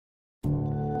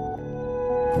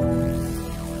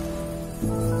What's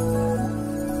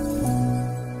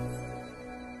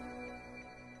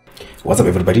up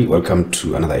everybody, welcome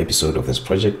to another episode of this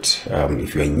project.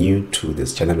 If you are new to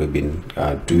this channel, we've been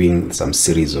doing some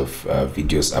series of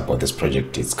videos about this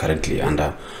project. It's currently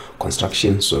under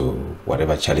construction, so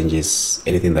whatever challenges,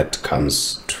 anything that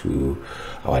comes to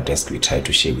our desk, we try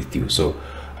to share with you. So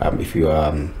if you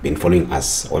have been following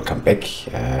us, welcome back.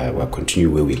 We'll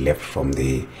continue where we left from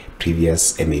the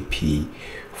previous MAP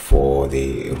for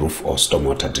the roof or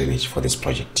stormwater drainage for this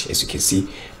project. As you can see,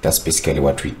 that's basically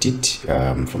what we did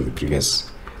from the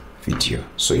previous video.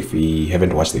 So if you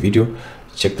haven't watched the video,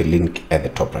 check the link at the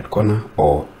top right corner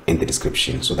or in the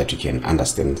description so that you can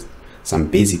understand some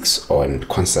basics on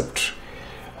concept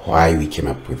why we came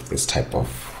up with this type of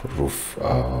roof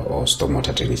or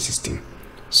stormwater drainage system.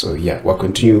 So yeah, we'll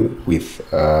continue with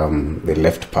the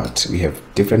left part. We have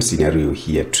different scenario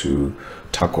here to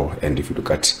tackle, and if you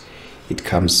look at it,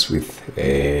 comes with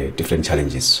different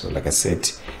challenges. So like I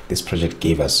said, this project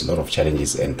gave us a lot of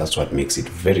challenges, and that's what makes it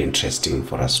very interesting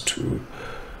for us to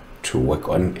work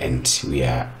on, and we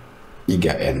are eager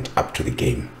and up to the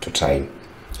game to try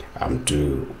and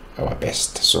do our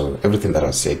best. So everything that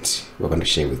I said, we're going to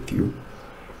share with you,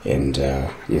 and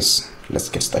yes, let's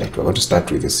get started. We're going to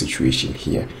start with the situation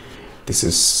here. This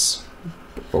is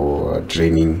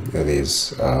draining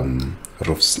this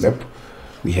roof slab.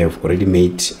 We have already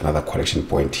made another collection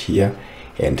point here,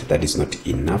 and that is not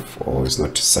enough or is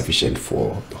not sufficient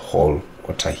for the whole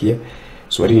water here.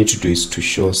 So what you need to do is to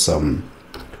show some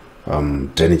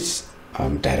drainage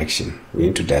direction. We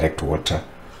need to direct water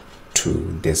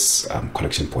to this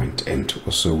collection point, and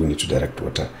also we need to direct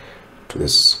water to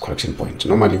this collection point.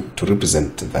 Normally, to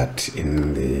represent that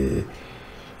in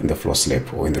the floor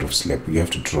slab or in the roof slab, you have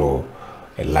to draw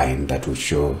a line that will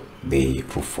show the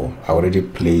roof fall. I already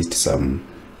placed some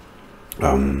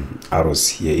arrows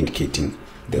here indicating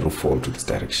the roof fall to this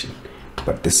direction,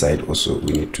 but this side also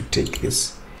we need to take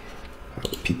this,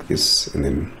 pick this, and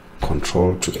then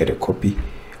control to add a copy,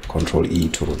 control E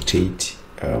to rotate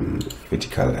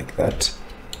vertical like that,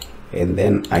 and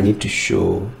then I need to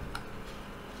show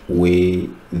where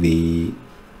these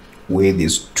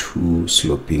two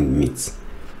sloping meets.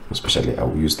 Especially I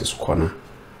will use this corner,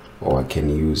 or I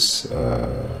can use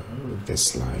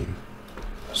this line.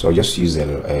 So I'll just use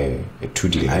a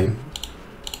 2D line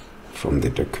from the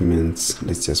documents.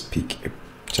 Let's just pick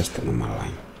just a normal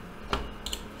line,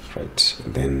 right?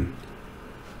 And then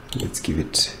let's give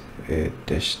it a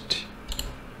dashed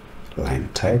line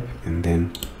type, and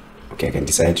then okay, I can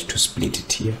decide to split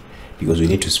it here, because we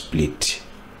need to split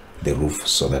the roof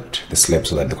so that the slab,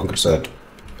 so that the concrete, so that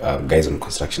guys on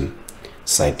construction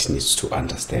site needs to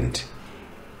understand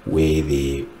where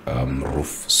the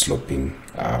roof sloping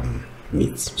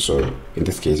meets. So in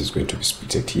this case, it's going to be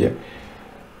split here.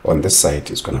 On this side,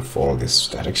 it's going to fall this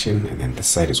direction, and then this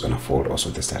side is going to fall also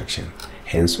this direction.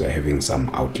 Hence, we're having some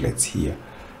outlets here,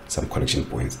 some collection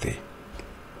points there.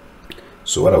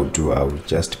 So what I'll do, I'll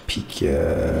just pick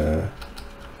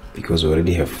because we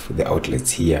already have the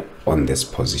outlets here on this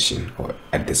position or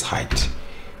at this height,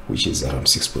 which is around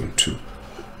 6.2.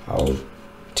 I'll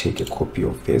take a copy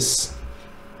of this,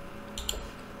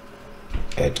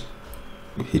 hit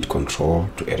control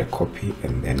to add a copy,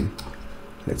 and then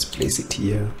let's place it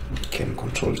here. We can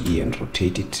control E and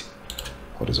rotate it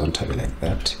horizontally like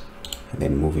that, and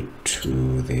then move it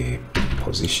to the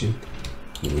position.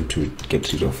 We need to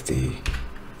get rid of the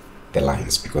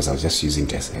lines, because I was just using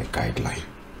it as a guideline.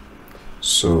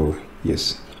 So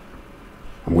yes,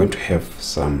 I'm going to have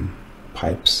some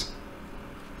pipes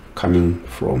coming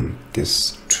from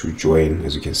this to join,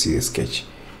 as you can see the sketch,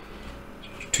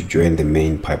 to join the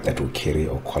main pipe that will carry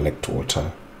or collect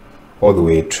water all the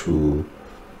way to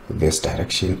this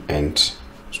direction, and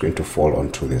it's going to fall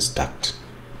onto this duct.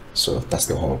 So that's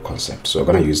the whole concept. So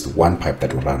we're going to use the one pipe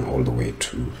that will run all the way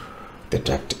to the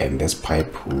duct, and this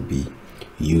pipe will be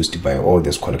used by all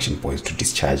these collection points to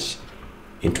discharge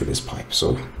into this pipe.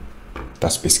 So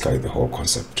that's basically the whole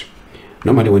concept.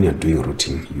 Normally when you're doing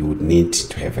routing, you would need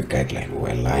to have a guideline or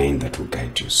a line that will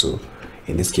guide you. So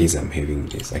in this case, I'm having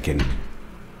this. I can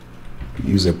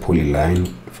use a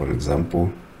polyline, for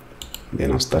example,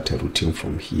 then I'll start a routing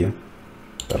from here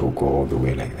that will go all the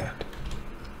way like that.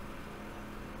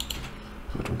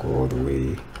 It will go all the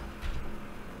way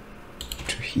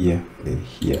to here, then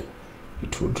here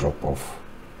it will drop off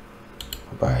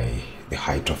by the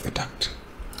height of the duct.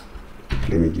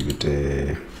 Let me give it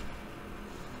a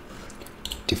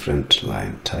different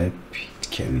line type. It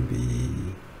can be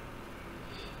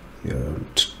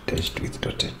dashed with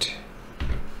dotted.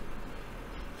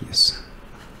 Yes.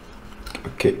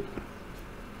 Okay.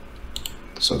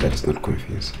 so that it's not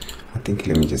confused. I think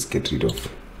let me just get rid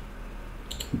of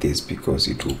this because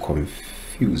it will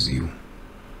confuse you.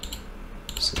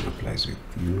 Same applies with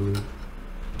you.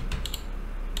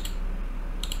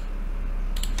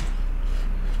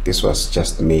 This was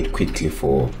just made quickly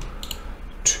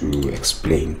to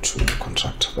explain to the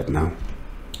contractor, but now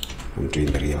I'm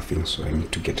doing the real thing, so I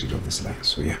need to get rid of this line.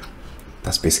 So yeah,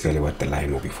 that's basically what the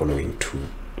line will be following to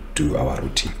do our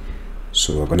routing.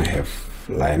 So we're gonna have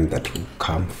line that will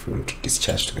come from to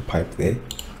discharge to the pipe there.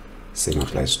 Same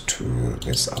applies to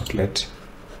this outlet,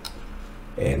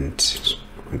 and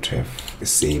we're going to have the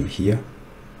same here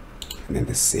and then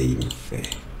the same there.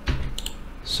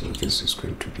 So this is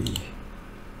going to be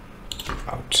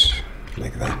out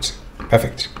like that.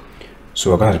 Perfect.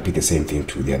 So we're going to repeat the same thing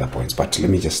to the other points, but let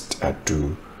me just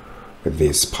do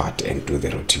this part and do the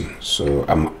routing. So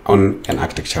I'm on an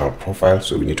architectural profile,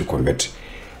 so we need to convert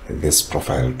this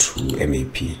profile to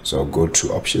MAP. So I'll go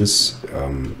to options,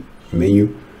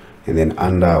 menu, and then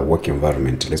under work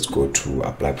environment, let's go to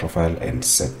apply profile and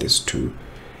set this to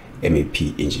MAP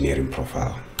engineering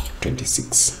profile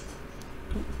 26.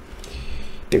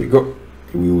 There we go.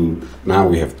 Now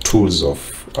we have tools of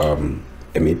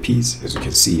MAPs, as you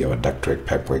can see, our ductwork,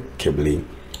 pipework, cabling,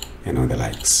 and all the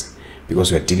likes.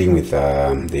 Because we are dealing with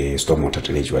the stormwater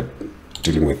drainage, we are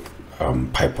dealing with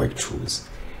pipework tools.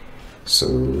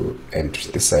 So, and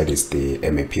this side is the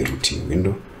MAP routing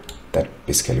window that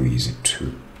basically we use it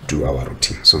to do our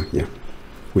routing. So yeah,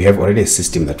 we have already a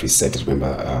system that we set,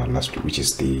 remember last week, which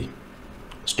is the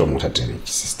stormwater drainage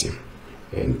system,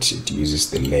 and it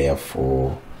uses the layer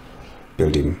for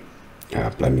building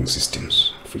plumbing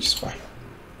systems, which is fine.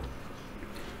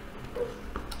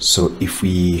 So if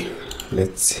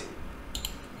let's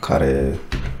cut a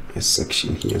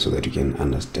section here so that you can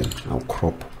understand. I'll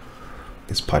crop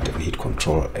this part and hit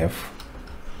Control F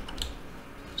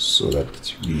so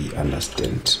that we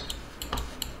understand.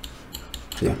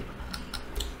 Yeah,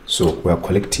 so we are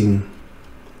collecting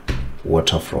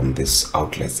water from these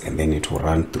outlets, and then it will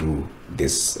run through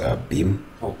this beam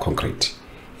or concrete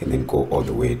and then go all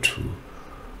the way to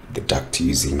the duct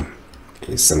using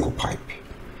a single pipe.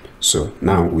 So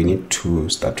now we need to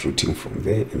start routing from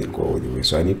there and then go all the way.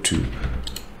 So I need to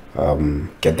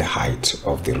get the height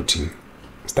of the routing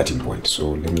starting point. So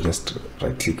let me just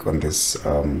right click on this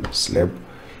slab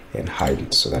and hide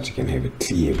it so that you can have a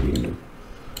clear window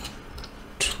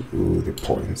to the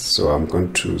points. So I'm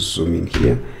going to zoom in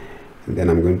here, and then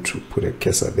I'm going to put a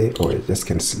cursor there, or I just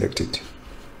can select it.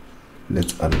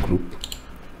 Let's ungroup.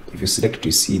 If you select it,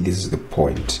 you see this is the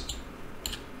point.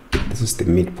 This is the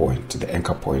midpoint, the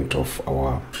anchor point of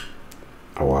our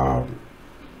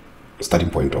starting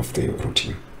point of the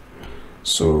routing.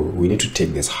 So we need to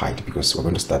take this height because we're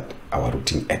going to start our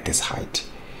routing at this height.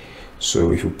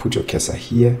 So if you put your cursor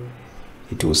here,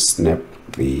 it will snap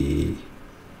the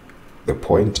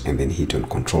point and then hit on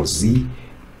Control Z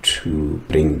to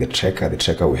bring the tracker. The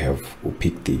tracker will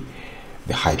pick the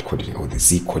height coordinate or the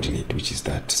Z coordinate, which is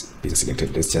that being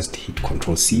selected. Let's just hit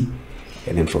Control C,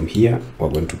 and then from here we're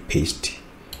going to paste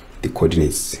the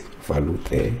coordinates value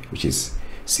there, which is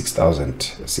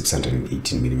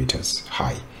 6,618 millimeters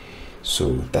high.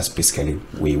 So that's basically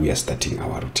where we are starting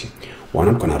our routing.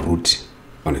 We're not going to route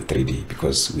on a 3D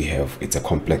because it's a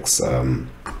complex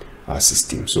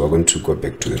system. So we're going to go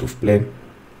back to the roof plane,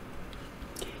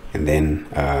 and then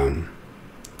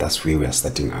that's where we are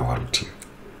starting our routing.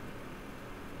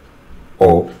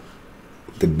 Or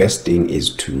the best thing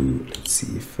is to let's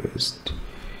see first.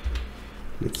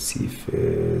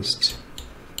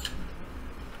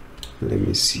 Let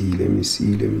me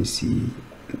see.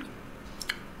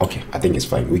 Okay, I think it's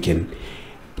fine. We can,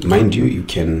 mind you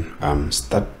can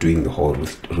start doing the whole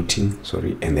routing,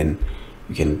 and then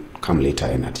you can come later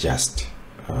and adjust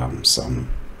some,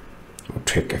 or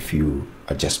tweak a few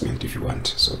adjustments if you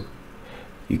want. So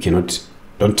you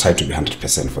don't try to be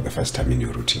 100% for the first time in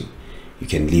your routing. You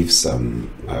can leave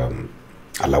some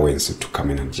allowance to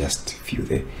come in and adjust a few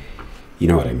there. You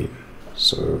know what I mean?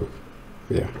 So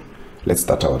yeah, let's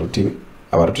start our routing.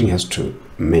 Our routing has to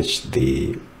match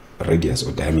the radius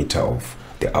or diameter of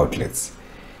the outlets.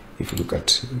 If you look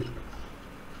at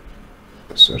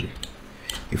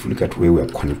where we are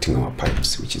connecting our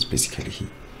pipes, which is basically here,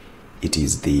 it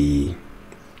has a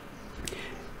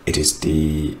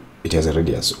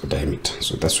radius or diameter.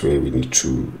 So that's where we're going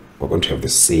to have the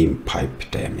same pipe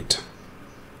diameter.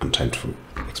 I'm trying to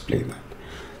explain that.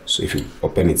 So if you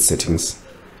open its settings,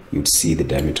 you'd see the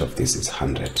diameter of this is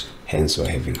 100. Hence we're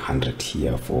having 100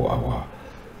 here for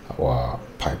our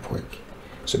pipe work.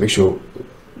 So make sure,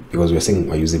 because we're saying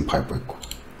we're using pipe work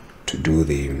to do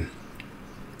the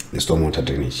stormwater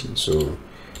drainage. So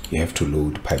you have to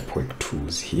load pipework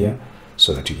tools here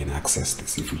so that you can access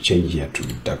this. If you change here to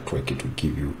ductwork, it will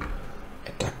give you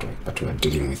a ductwork, but we are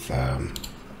dealing with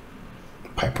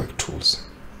pipework tools.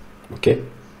 Okay,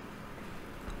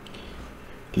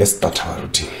 let's start our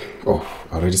routing. Oh,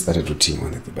 I already started routing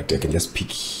on it, but I can just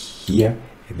pick here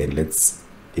and then let's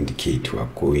indicate we are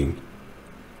going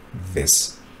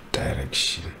this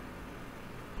direction.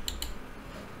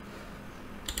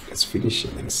 Let's finish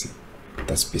and then see.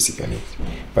 That's basically it.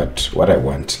 But what I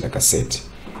want, like I said,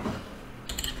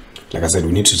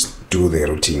 we need to do the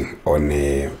routing on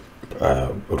a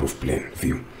roof plane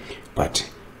view. But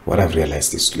what I've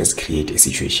realized is, let's create a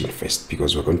situation first,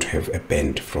 because we're going to have a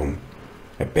bend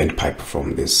pipe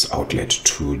from this outlet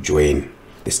to join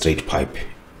the straight pipe,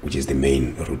 which is the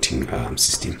main routing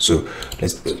system. So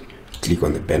let's click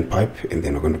on the bend pipe, and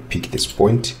then we're going to pick this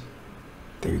point.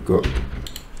 There we go.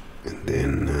 And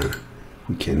then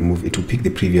we can move it to pick the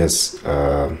previous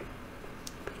as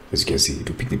you can see, it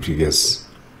will pick the previous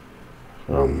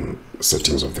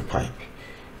settings of the pipe.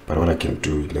 But what I can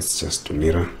do, let's just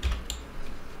mirror.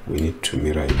 We need to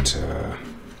mirror it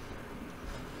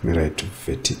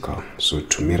vertical. So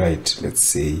to mirror it, let's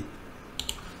say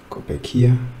go back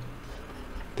here.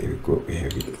 There we go. We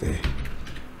have it there.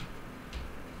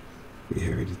 We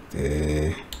have it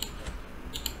there.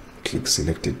 Click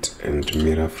select it and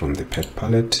mirror from the pet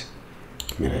palette.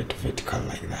 Mirror it vertical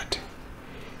like that.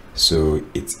 So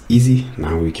it's easy.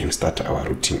 Now we can start our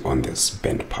routing on this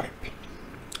bend pipe.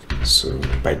 So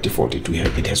by default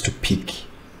it has to pick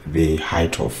the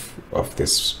height of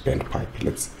this bend pipe.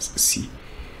 Let's see.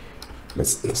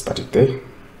 Let's start it there.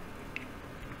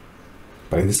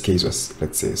 But in this case,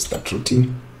 let's say start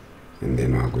routing, and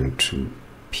then we're going to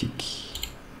pick.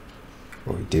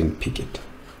 Oh, it didn't pick it.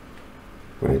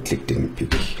 When I click didn't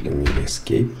pick, let me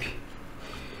escape.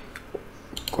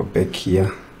 Go back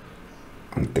here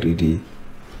on 3D.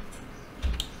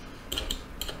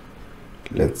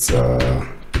 Let's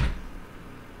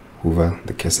hover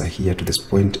the cursor here to this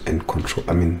point and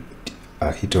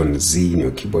hit on Z in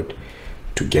your keyboard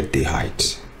to get the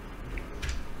height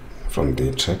from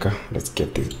the tracker. Let's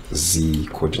get the Z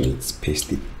coordinates,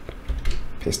 paste it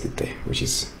there, which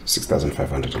is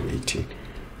 6,518.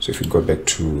 So if we go back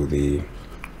to the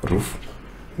roof,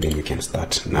 then we can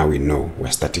start. Now we know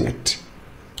we're starting at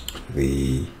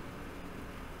the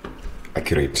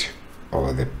accurate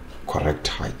or the correct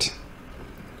height.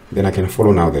 Then I can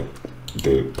follow now the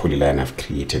polyline I've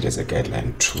created as a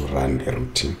guideline to run a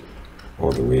routing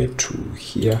all the way to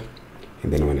here.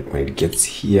 And then when it gets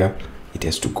here, it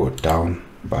has to go down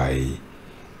by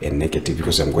a negative,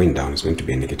 because I'm going down, it's going to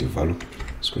be a negative value.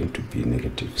 It's going to be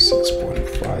negative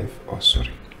 6.5. Oh, sorry,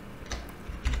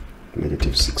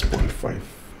 negative 6.5.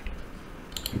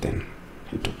 And then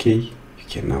hit OK. You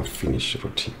can now finish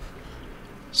routing.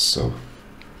 So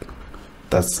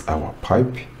that's our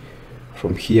pipe.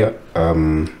 From here,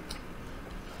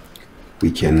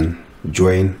 we can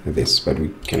join this, but we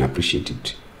can appreciate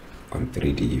it on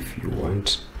 3D if you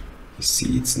want. You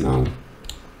see it's now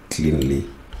cleanly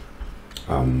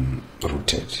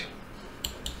routed,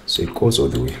 so it goes all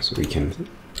the way. So we can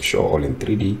show all in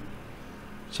 3D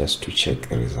just to check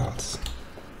the results.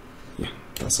 Yeah,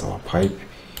 that's our pipe.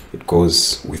 It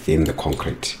goes within the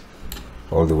concrete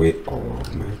all the way. Oh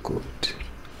my god.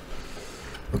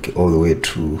 Okay, all the way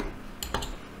to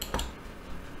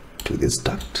this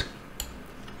duct.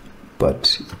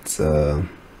 But it's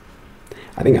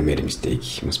I think I made a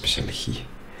mistake, especially here.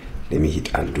 Let me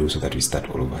hit undo so that we start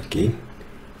all over again.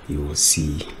 You will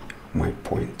see my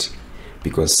point,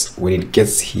 because when it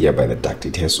gets here by the duct,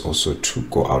 it has also to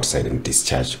go outside and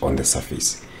discharge on the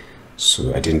surface.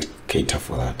 So I didn't cater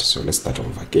for that. So let's start all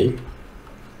over again.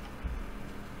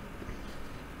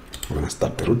 I'm gonna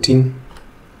start the routing,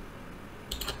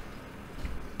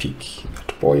 pick that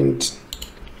point,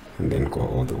 and then go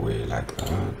all the way like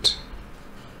that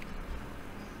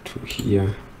to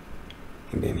here,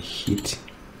 and then hit.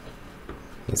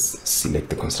 Let's select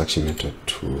the construction method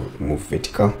to move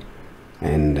vertical,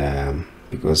 and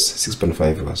because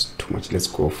 6.5 was too much, let's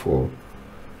go for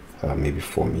maybe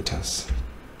 4 meters.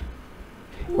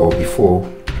 Or before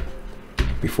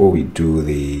we do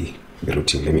the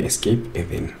routing, let me escape, and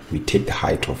then we take the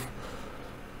height of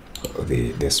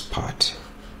this part.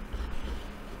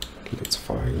 Let's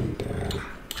find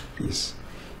this.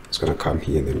 It's gonna come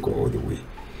here and then go all the way.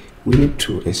 We need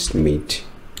to estimate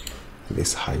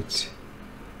this height,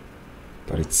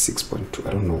 but it's 6.2.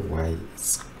 I don't know why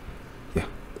it's, yeah,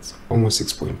 it's almost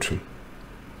 6.2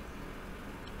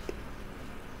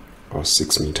 or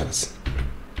 6 meters.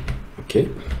 Okay,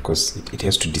 because it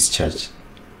has to discharge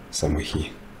somewhere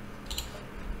here.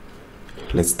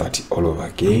 let's start it all over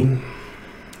again.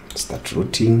 Start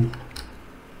routing,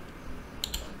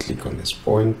 click on this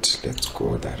point, let's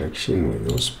go direction with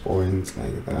those points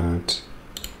like that,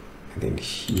 and then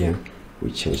here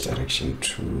we change direction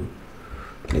to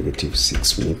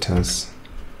 -6 meters,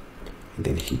 and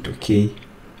then hit OK.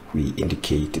 We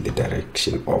indicate the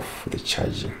direction of the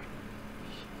charging.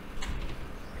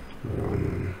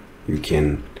 You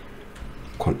can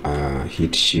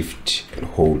hit shift and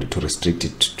hold to restrict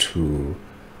it to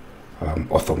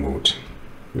ortho mode,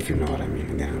 if you know what I mean,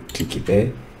 and then I'll click it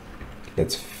there.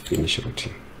 Let's finish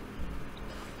routing.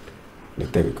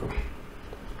 There we go.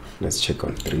 Let's check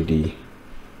on 3D.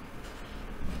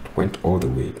 It went all the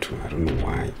way to, I don't know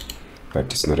why, but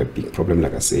it's not a big problem.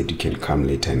 Like I said, you can come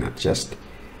later and adjust.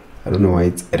 I don't know why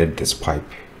it's added this pipe.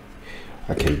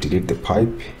 I can delete the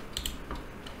pipe,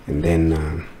 and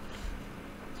then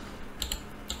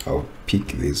I'll pick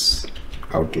this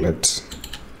outlet,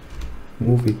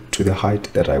 move it to the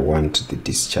height that I want the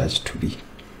discharge to be,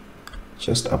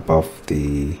 just above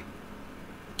the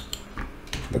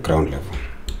ground level,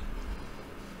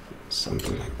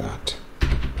 something like that.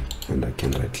 And I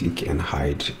can right click and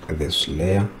hide this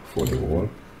layer for the wall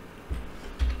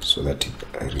so that it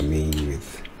remain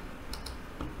with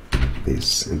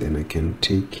this, and then I can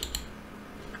take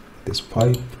this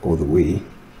pipe all the way.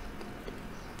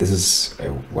 This is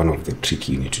one of the tricks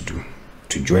you need to do.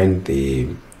 To join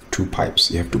the two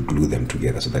pipes, you have to glue them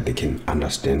together so that they can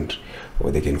understand, or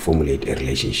they can formulate a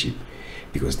relationship,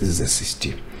 because this is a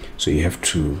system. So you have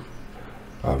to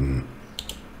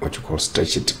what you call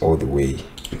stretch it all the way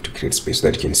to create space so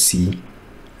that you can see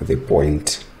the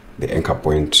point, the anchor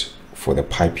point for the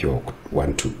pipe you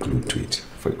want to glue to it.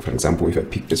 For example, if I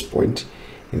pick this point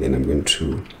and then I'm going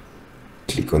to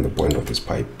click on the point of this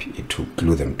pipe, it will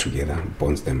glue them together,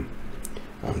 bonds them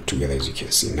together. As you can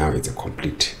see, now it's a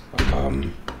complete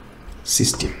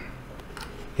system.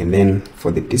 And then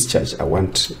for the discharge, I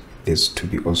want this to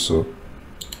be also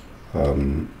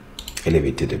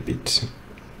elevated a bit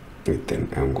with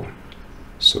an angle.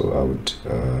 So I would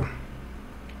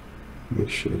make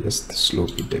sure just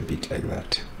slope it a bit like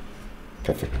that.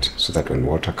 Perfect. So that when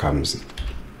water comes,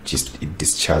 it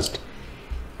discharged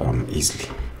easily,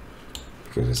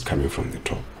 because it's coming from the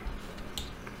top.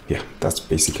 Yeah, that's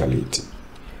basically it.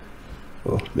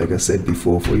 Well, like I said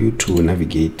before, for you to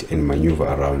navigate and maneuver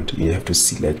around, you have to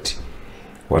select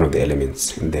one of the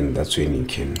elements, and then that's when you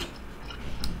can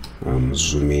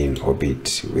zoom in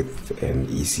orbit with an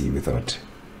easy without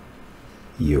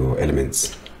your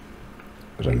elements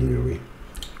running away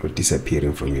or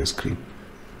disappearing from your screen.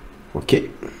 Okay,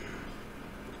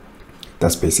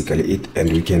 that's basically it,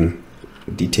 and we can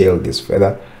detail this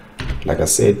further, like I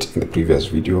said in the previous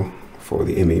video, for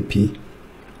the MAP.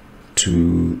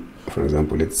 To, for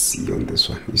example, let's see on this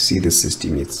one, you see the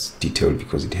system, it's detailed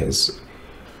because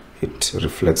it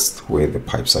reflects where the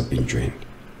pipes are being joined.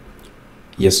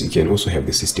 Yes, you can also have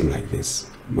the system like this,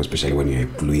 more especially when you're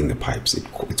gluing the pipes.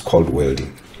 It's called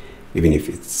welding, even if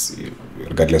it's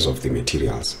regardless of the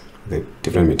materials, the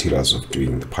different materials of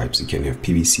doing the pipes. You can have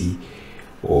PVC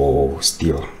or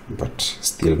steel, but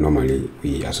steel normally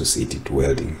we associate it to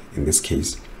welding. In this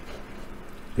case,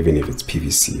 even if it's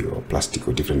PVC or plastic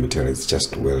or different materials, it's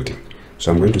just welding.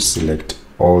 So I'm going to select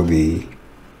all the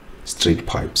straight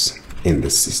pipes in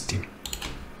this system.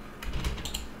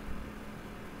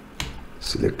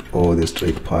 Select all the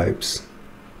straight pipes,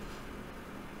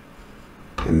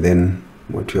 and then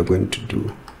what we are going to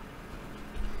do,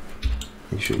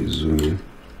 make sure you zoom in.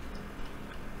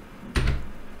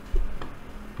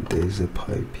 There's a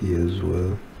pipe here as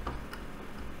well.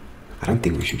 I don't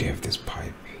think we should have this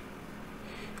pipe.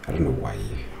 I don't know why.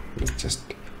 Let's just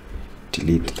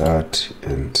delete that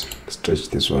and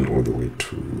stretch this one all the way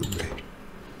to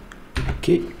there.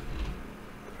 Okay,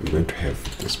 I'm going to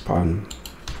have the span.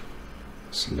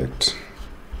 Select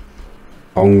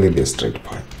only the straight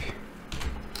pipe,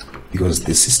 because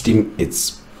the system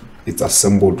it's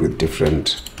assembled with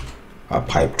different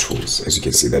pipe tools. As you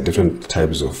can see, there are different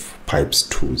types of pipes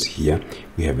tools here.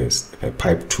 We have a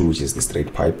pipe tool, which is the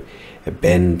straight pipe, a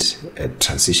bend, a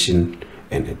transition,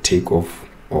 and a takeoff,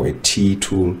 or a T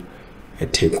tool, a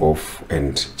takeoff,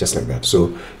 and just like that.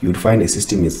 So you would find a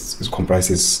system is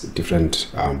comprises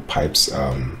different pipes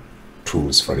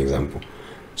tools, for example.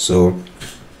 So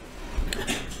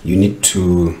you need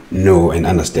to know and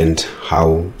understand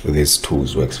how these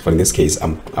tools work. For in this case,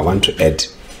 I want to add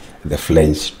the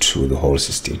flange to the whole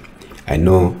system. I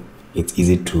know it's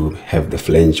easy to have the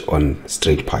flange on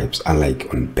straight pipes,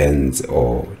 unlike on bends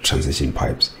or transition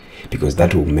pipes, because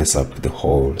that will mess up the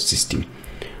whole system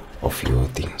of your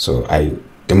thing. So I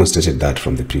demonstrated that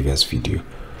from the previous video.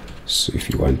 So if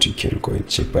you want, you can go and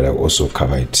check, but I'll also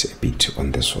cover it a bit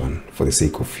on this one for the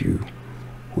sake of you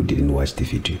who didn't watch the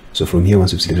video. So from here,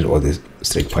 once you've selected all the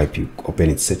straight pipe, you open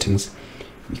its settings.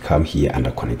 We come here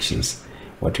under connections.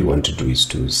 What we want to do is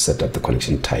to set up the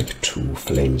connection type to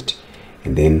flanged,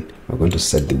 and then we're going to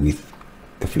set the width,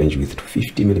 the flange width, to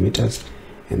 50 millimeters,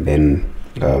 and then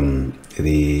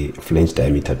the flange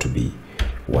diameter to be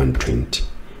 120,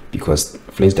 because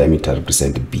flange diameter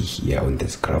represents B here on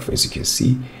this graph, as you can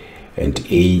see, and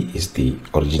A is the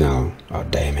original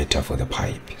diameter for the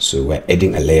pipe. So we're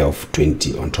adding a layer of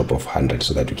 20 on top of 100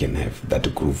 so that we can have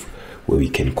that groove where we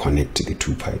can connect the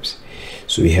two pipes.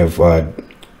 So we have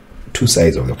two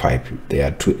sides of the pipe. There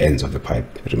are two ends of the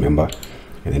pipe, remember,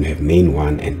 and then we have main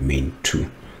 1 and main 2.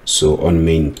 So on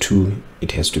main 2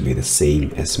 it has to be the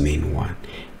same as main 1,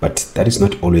 but that is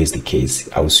not always the case.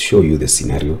 I'll show you the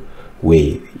scenario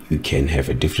where you can have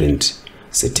a different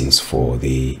settings for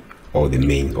the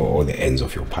main or all the ends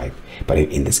of your pipe, but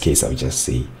in this case I'll just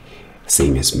say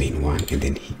same as main 1 and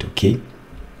then hit OK.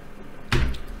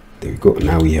 There we go.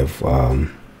 Now we have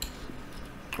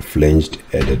flanged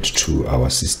added to our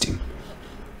system.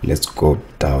 Let's go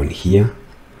down here.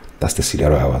 That's the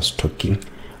scenario I was talking.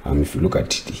 If you look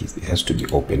at it, it has to be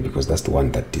open because that's the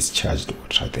one that discharged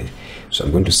water there. So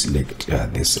I'm going to select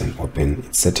this and open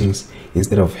its settings.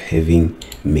 Instead of having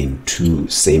main 2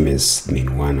 same as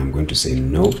main 1, I'm going to say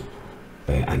no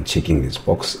by unchecking this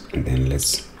box, and then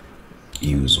let's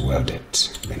use welded,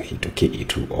 then hit OK.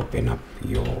 It will open up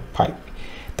your pipe.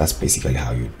 That's basically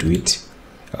how you do it,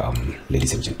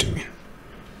 ladies and gentlemen.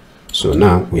 So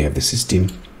now we have the system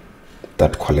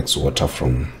that collects water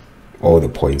from all the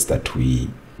points that we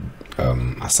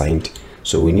assigned.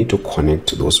 So we need to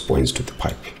connect those points to the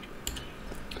pipe.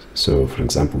 So for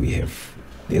example, we have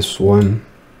this one.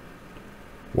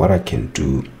 What I can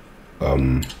do,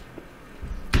 I'm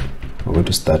going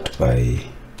to start by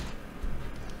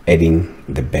adding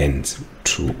the bends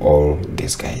to all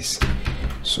these guys.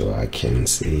 So I can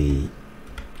say,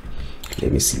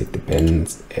 let me select the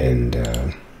bends, and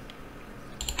I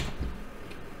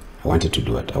wanted to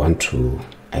do it. I want to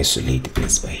isolate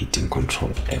this by hitting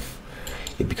Control F.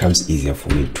 It becomes easier for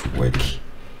me to work,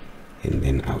 and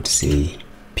then I would say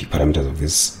pick parameters of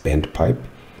this bend pipe,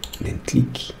 and then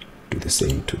click, do the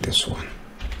same to this one.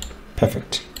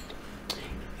 Perfect.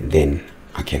 And then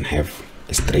I can have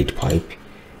a straight pipe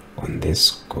on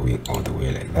this going all the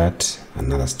way like that,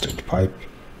 another straight pipe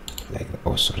like that,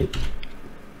 oh sorry,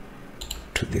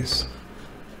 to this.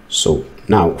 So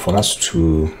now for us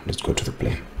to, let's go to the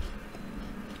plane.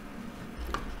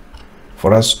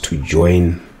 For us to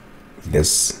join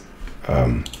this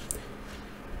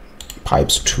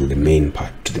pipes to the main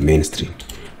pipe, to the mainstream,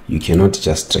 you cannot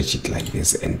just stretch it like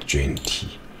this and join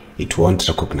T. It won't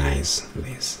recognize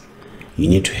this. You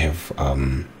need to have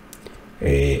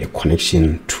a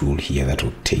connection tool here that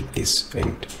will take this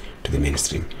and to the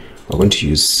mainstream. We're going to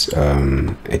use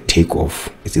a takeoff.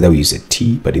 It's either we use a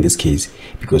T, but in this case,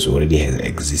 because we already have an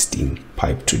existing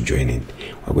pipe to join it,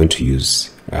 we're going to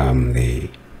use the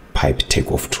pipe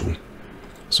takeoff tool.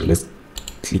 So let's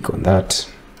click on that,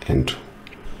 and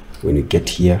when we get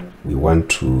here, we want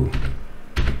to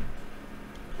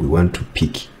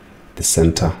pick the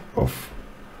center of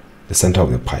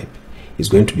the pipe. It's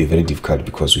going to be very difficult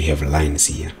because we have lines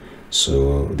here.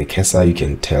 So the cursor, you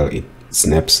can tell it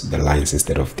snaps the lines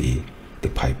instead of the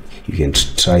pipe. You can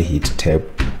try hit tab,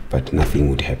 but nothing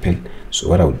would happen. So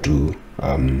what I'll do,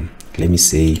 let me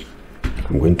say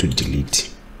I'm going to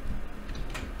delete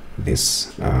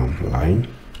this line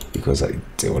because it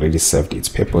already served its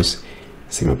purpose.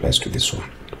 Same applies to this one.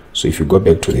 So if you go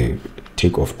back to the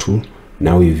takeoff tool,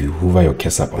 now if you hover your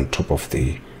cursor on top of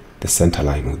the center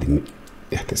line, or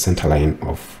the center line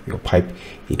of your pipe,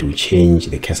 it will change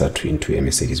the cursor into a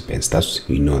Mercedes-Benz. That's,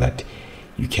 you know, that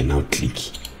you can now click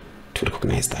to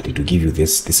recognize that. It will give you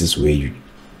this. This is where you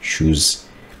choose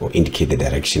or indicate the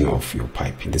direction of your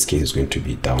pipe. In this case, it's going to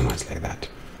be downwards like that.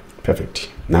 Perfect.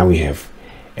 Now we have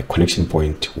a connection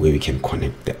point where we can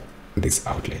connect this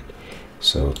outlet.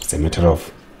 So it's a matter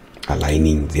of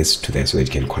aligning this to there so that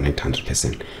it can connect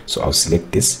 100%. So I'll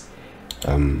select this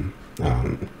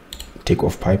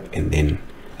takeoff pipe and then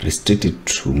restrict it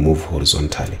to move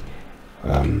horizontally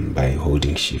by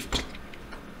holding shift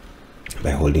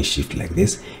like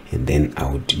this, and then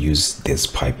I would use this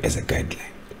pipe as a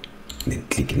guideline, and then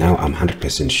click. Now I'm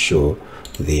 100% sure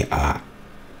they are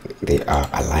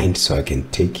aligned, so I can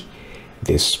take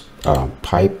this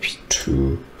pipe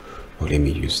to, or let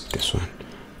me use this one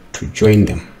to join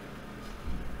them.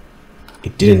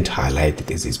 It didn't highlight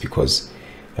this is because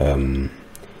they're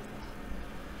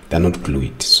not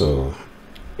glued. So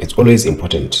it's always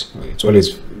important, it's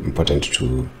always important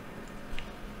to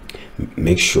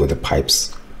make sure the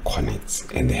pipes connect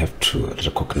and they have to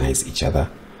recognize each other,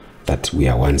 that we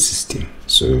are one system.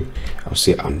 So I'll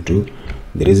say undo.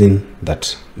 The reason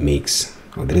that makes,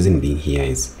 or the reason being here,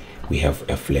 is we have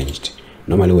a flanged.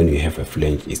 Normally when we have a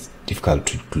flange, it's difficult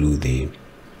to glue the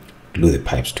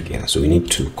pipes together, so we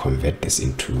need to convert this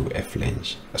into a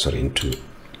flange, into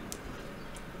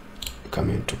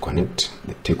coming to connect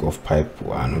the takeoff pipe.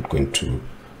 We are not going to,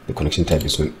 the connection type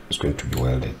is going to be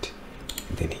welded,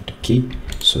 and then hit OK.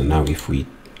 So now if we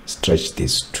stretch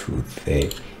this to there,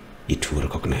 it will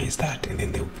recognize that, and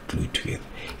then they will glue it together.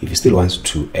 If you still want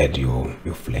to add your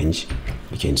flange,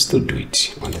 you can still do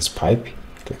it on this pipe.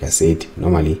 Like I said,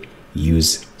 normally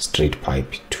use straight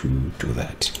pipe to do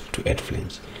that, to add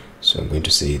flange. So I'm going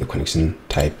to say the connection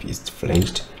type is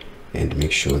flanged, and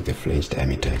make sure the flange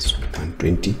diameter is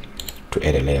 120 to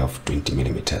add a layer of 20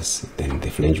 millimeters. Then the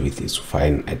flange width is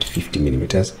fine at 50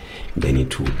 millimeters. Then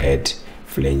it will add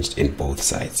flanged in both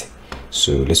sides.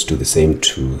 So let's do the same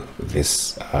to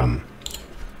this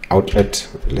outlet.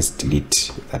 Let's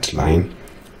delete that line.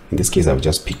 In this case, I'll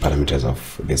just pick parameters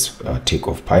of this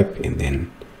takeoff pipe, and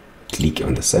then click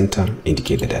on the center,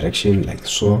 indicate the direction like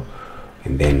so,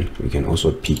 and then we can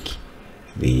also pick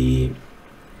the,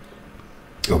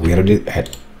 we already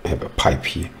have a pipe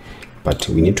here, but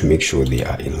we need to make sure they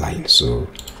are in line. So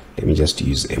let me just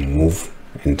use a move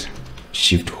and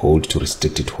shift hold to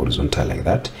restrict it horizontal like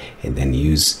that, and then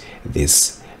use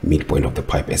this midpoint of the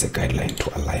pipe as a guideline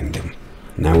to align them.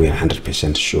 Now we are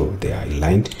 100% sure they are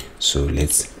aligned, so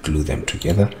let's glue them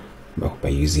together by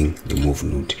using the move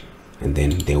node, and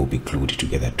then they will be glued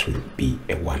together to be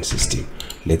a one system.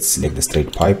 Let's select the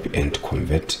straight pipe and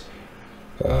convert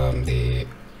the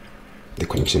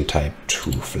connection type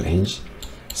to flange.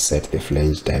 Set the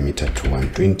flange diameter to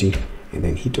 120, and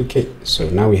then hit OK. So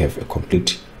now we have a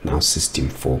complete system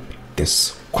for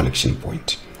this connection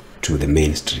point to the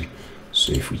mainstream.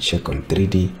 So if we check on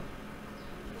 3D,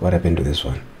 what happened to this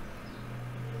one?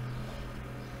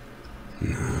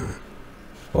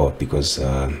 Oh, because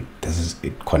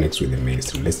it connects with the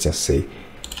mainstream. Let's just say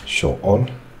show all.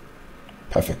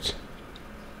 Perfect.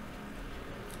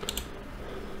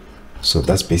 So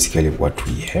that's basically what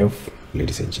we have,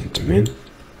 ladies and gentlemen.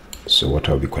 So what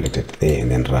will be collected there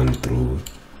and then run through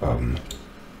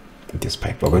this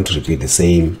pipe. We're going to repeat the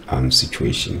same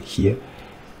situation here,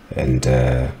 and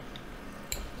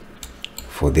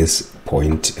for this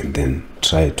point, and then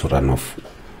try to run off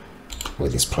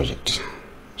with this project.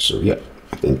 So yeah,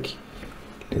 I think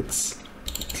let's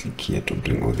click here to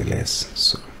bring all the layers.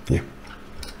 So yeah,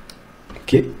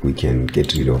 okay, we can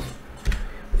get rid of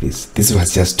this. This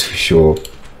was just to show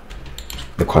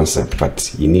the concept,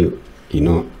 but you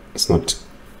know it's not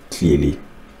clearly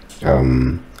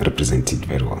represented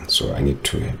very well. So I need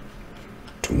to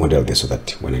model this so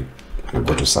that when I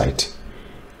go to site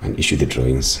and issue the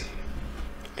drawings,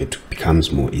 it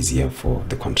becomes more easier for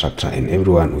the contractor and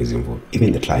everyone who is involved,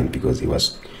 even the client, because he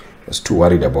was too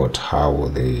worried about how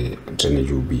the drainage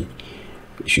will be,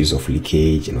 issues of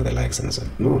leakage and all the likes, and I said,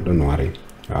 no, don't worry,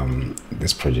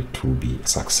 this project will be a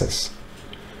success.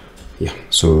 Yeah,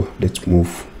 so let's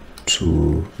move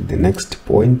to the next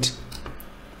point,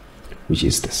 which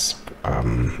is this.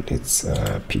 Let's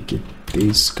pick it,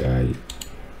 this guy,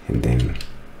 and then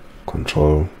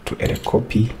control to add a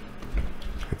copy.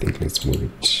 I think let's move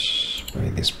it by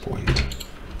this point.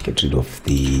 Get rid of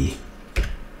the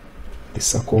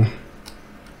circle.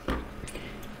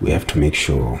 We have to make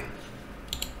sure,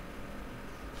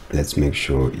 let's make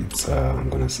sure it's I'm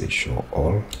gonna say show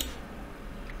all.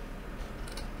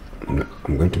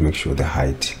 I'm going to make sure the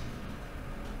height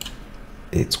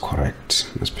it's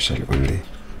correct, especially on the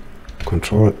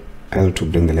control L to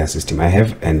bring the layer system. I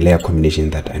have a layer combination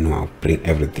that I know I'll bring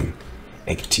everything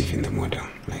active in the model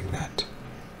like that.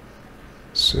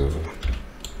 So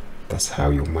that's how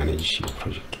you manage your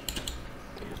project.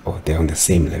 Oh, they're on the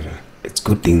same level. It's a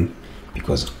good thing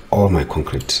because all my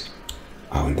concrete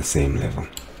are on the same level.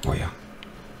 Oh yeah,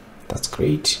 that's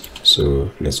great.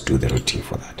 So let's do the routing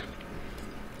for that.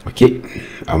 Okay,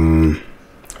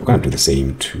 we're gonna do the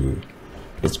same to,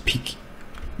 let's pick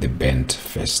the bend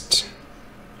first.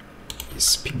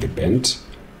 Let's pick the bend,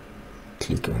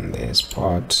 click on this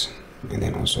part, and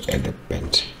then also add the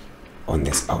bend on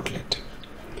this outlet.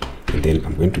 And then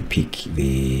I'm going to pick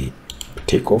the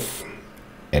takeoff,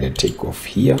 add a takeoff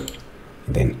here,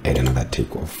 and then add another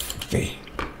takeoff there.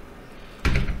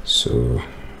 So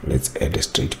let's add a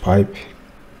straight pipe.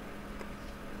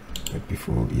 But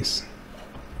before this,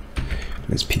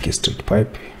 let's pick a straight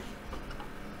pipe.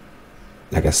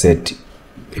 Like I said,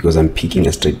 because I'm picking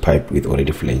a straight pipe with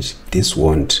already flanged, this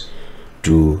won't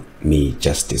do me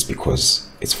justice because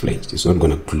it's flanged. It's not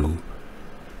going to glue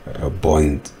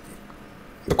bond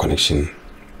the connection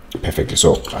perfectly.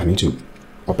 So I need to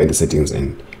open the settings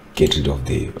and get rid of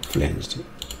the flanged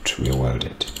to a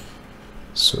welded.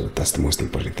 So that's the most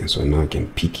important thing. So now I can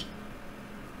pick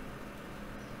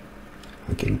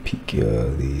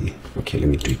the, okay, let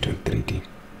me do it on 3D.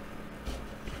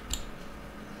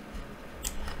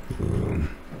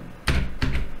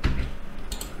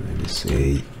 Let me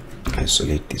say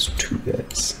isolate these two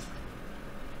guys,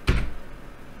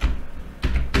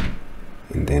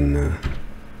 and then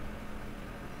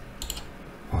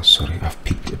oh sorry, I've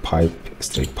picked a pipe, a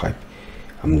straight pipe.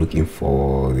 I'm looking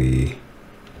for the,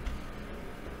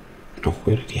 no,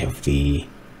 we already have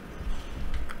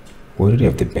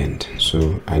the bend,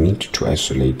 so I need to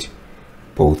isolate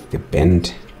both the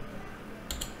bend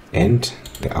and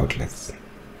the outlets,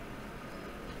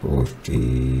 both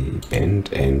the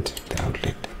bend and the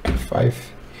outlet. F5,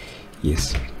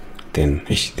 yes. Then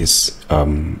this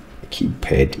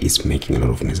keypad is making a lot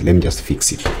of noise. Let me just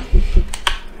fix it.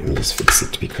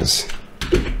 Because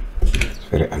it's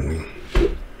very annoying.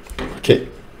 Okay,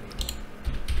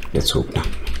 let's hope now.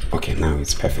 Okay, now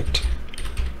it's perfect.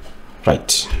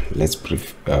 Right, let's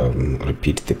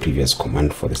repeat the previous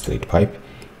command for the straight pipe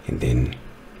and then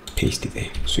paste it there.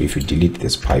 So if you delete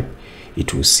this pipe,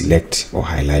 it will select or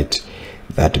highlight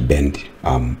that bend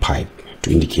pipe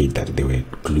to indicate that they were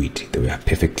glued, they were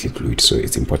perfectly glued. So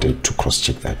it's important to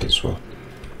cross-check that as well.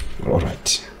 All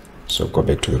right, so go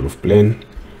back to the roof plane,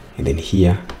 and then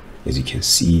here, as you can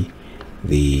see,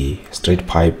 the straight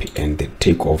pipe and the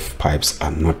takeoff pipes are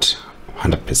not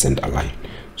 100% aligned.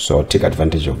 So I'll take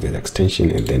advantage of the extension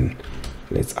and then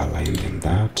let's align them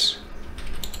that.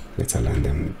 Let's align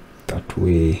them that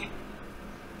way.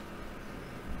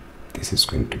 This is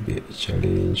going to be a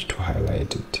challenge to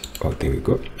highlight it. Oh, there we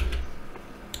go.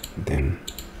 Then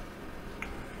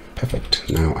perfect.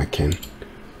 Now I can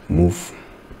move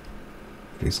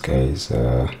these guys.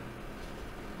 Where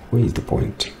is the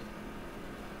point?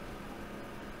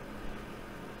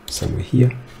 Somewhere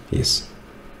here. Yes.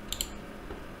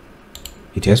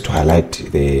 It has to highlight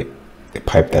the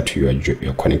pipe that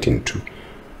you're connecting to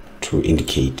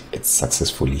indicate it's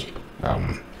successfully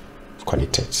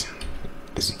connected,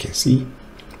 as you can see.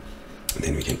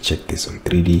 Then we can check this on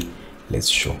 3D. Let's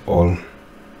show all.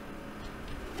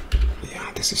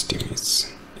 Yeah, the system is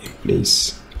in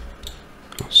place.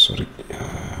 Oh, sorry,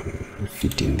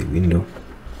 fit in the window.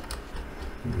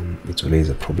 It's always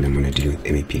a problem when I deal with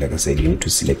MEP. Like I said, you need to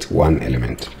select one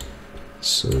element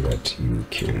so that you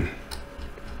can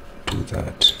do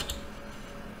that.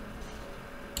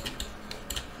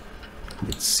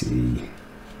 Let's see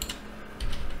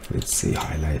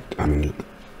hide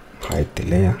the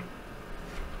layer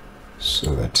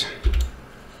so that you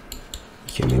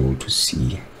can able to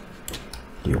see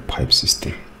your pipe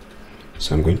system.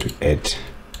 So I'm going to add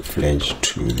flange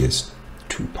to these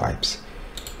two pipes.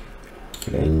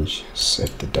 Flange,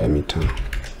 set the diameter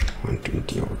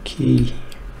 120. Okay,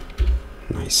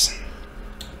 nice.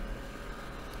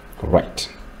 All right,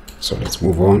 so let's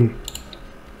move on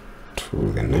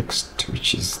to the next,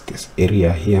 which is this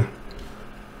area here.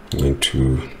 I'm going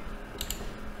to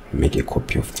make a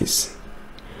copy of this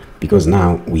because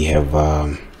now we have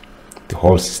the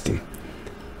whole system.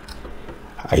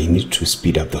 I need to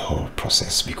speed up the whole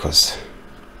process because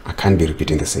I can't be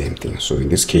repeating the same thing. So in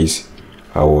this case,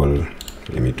 let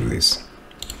me do this.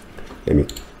 Let me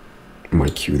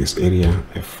mark you this area,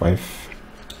 F5.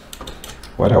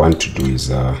 What I want to do is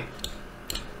let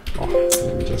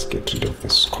me just get rid of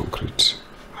this concrete,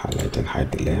 highlight and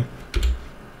hide the layer.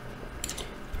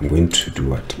 I'm going to do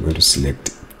what? I'm going to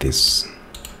select this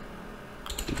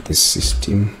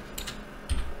system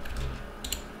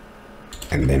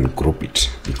and then group it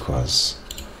because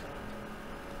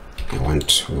I want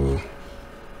to,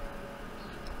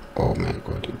 oh my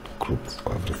god, it groups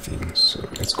everything. So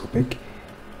let's go back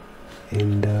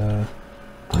and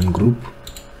ungroup,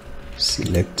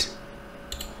 select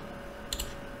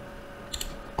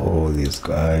all these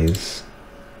guys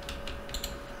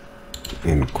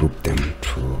and group them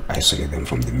to isolate them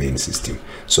from the main system.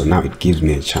 So now it gives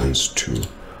me a chance to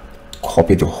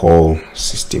copy the whole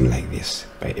system like this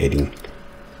by adding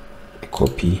a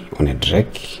copy on a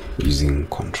drag using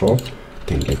control.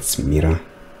 Then let's mirror,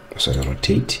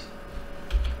 rotate,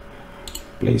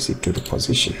 place it to the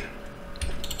position,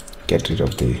 get rid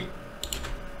of the,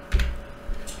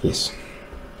 yes.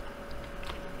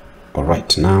 All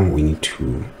right, now we need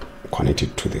to connect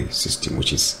it to the system,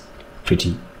 which is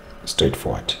pretty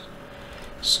straightforward.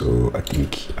 So I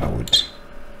think I would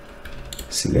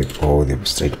select all the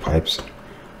straight pipes,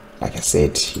 like I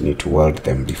said, you need to weld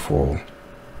them before,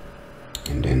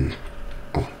 and then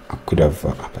I could have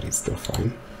but it's still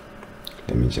fine.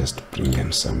 Let me just bring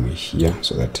them somewhere here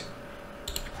so that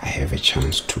I have a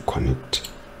chance to connect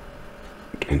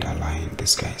and align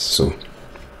these guys. So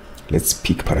let's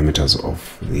pick parameters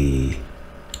of the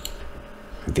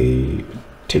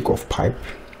takeoff pipe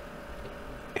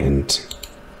and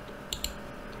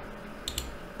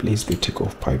place the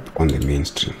takeoff pipe on the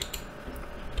mainstream.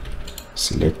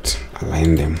 Select,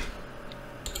 align them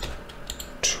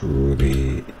to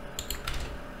the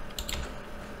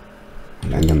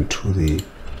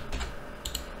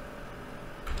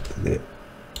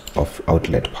of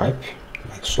outlet pipe,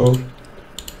 like so,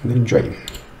 and then join.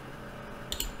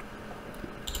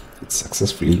 It's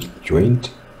successfully joined.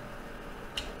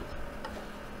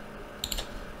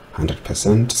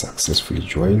 100% successfully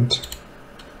joined.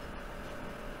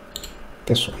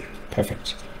 This one,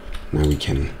 perfect. Now we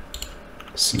can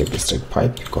select the straight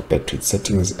pipe, go back to its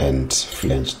settings and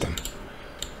flange them.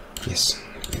 Yes,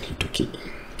 and hit OK.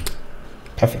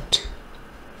 Perfect.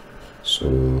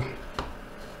 So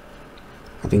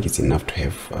I think it's enough to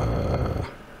have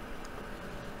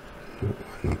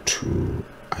one or two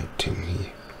items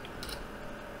here.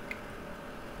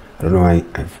 I don't know why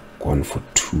I've gone for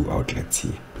 2 outlets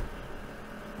here.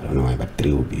 I don't know why, but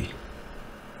 3 will be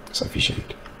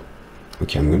sufficient.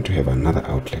 Okay, I'm going to have another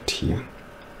outlet here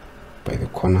by the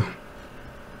corner,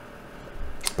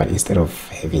 but instead of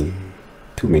having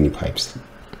too many pipes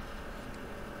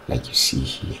like you see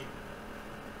here,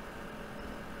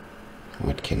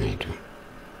 what can I do?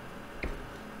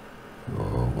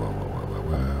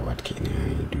 What can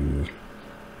I do?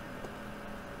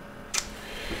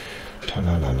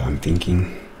 I'm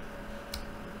thinking,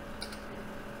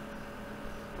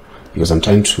 because I'm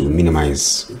trying to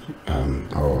minimize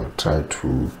or try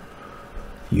to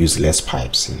use less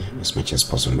pipes as much as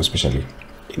possible, especially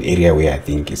in area where I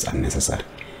think is unnecessary.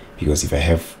 Because if I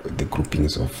have the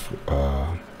groupings of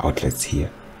outlets here,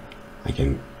 I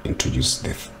can introduce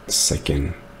the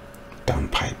second down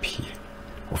pipe here,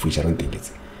 of which I don't think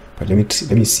it's. But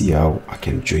let me see how I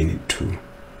can join it to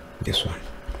this one.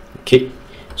 Okay,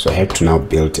 so I have to now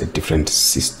build a different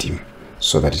system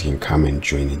so that it can come and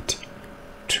join it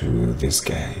to this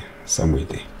guy somewhere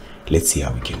there. Let's see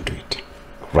how we can do it.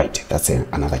 Right, that's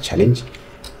another challenge.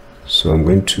 So I'm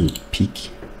going to pick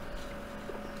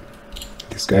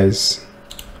these guys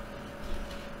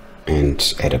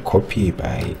and add a copy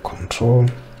by control,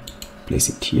 place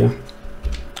it here.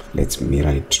 Let's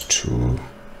mirror it to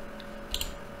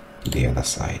the other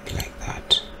side like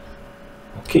that.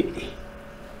 Okay,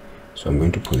 so I'm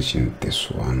going to position this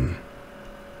one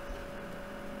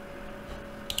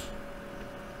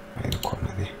by the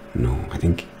corner there. No, I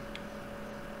think,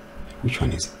 which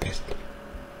one is best?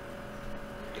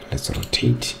 Let's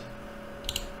rotate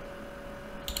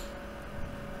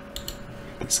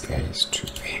this guy is to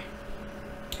there,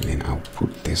 and then I'll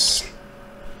put this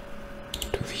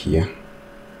to here,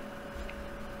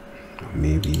 or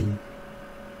maybe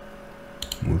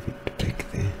move it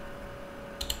back there.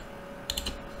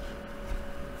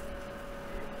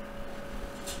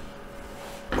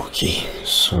 Okay,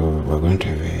 so we're going to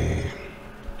have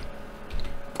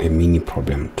a mini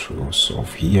problem to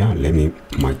solve here. Let me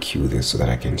mark you this so that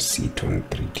I can see it on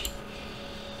 3D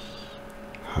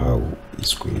how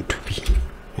it's going to be,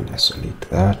 and isolate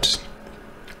that,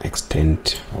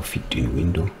 extend or fit in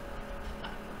window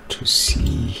to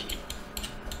see.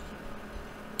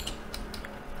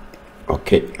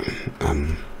 Okay,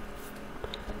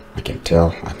 I can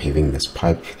tell I'm having this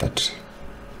pipe that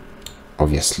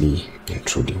obviously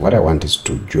intruding. What I want is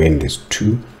to join these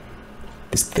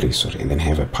three, sorry, and then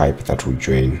have a pipe that will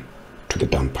join to the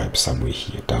down pipe somewhere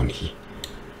here, down here.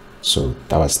 So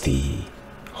that was the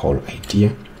whole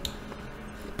idea.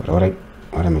 But what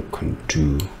I'm going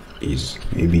to do is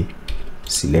maybe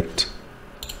select,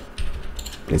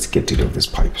 let's get rid of this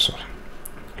pipe, sorry,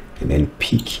 and then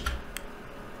pick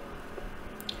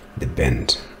the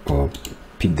bend, or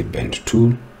pick the bend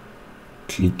tool,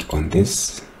 click on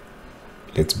this,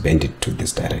 let's bend it to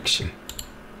this direction,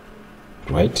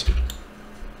 right?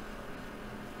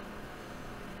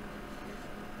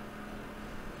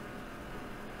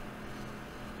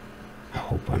 I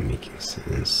hope I'm making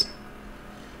sense.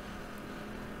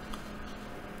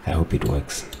 I hope it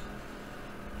works.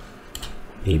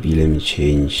 Maybe let me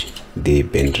change the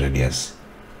bend radius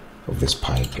of this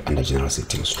pipe under general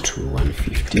settings to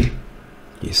 150.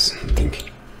 Yes, I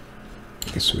think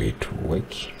this way to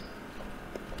work.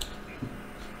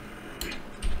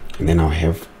 And then I'll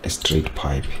have a straight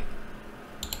pipe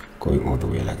going all the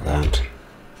way like that,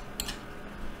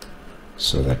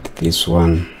 so that this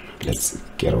one let's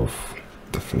get off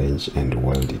the flange and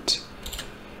weld it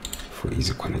for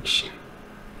easy connection.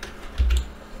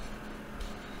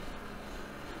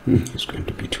 It's going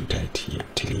to be too tight here, I'm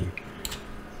telling you.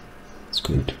 It's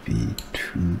going to be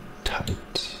too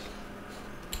tight.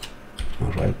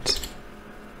 All right,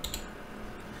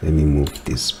 let me move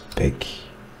this back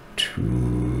to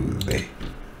there.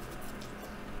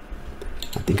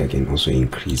 I think I can also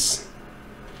increase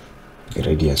the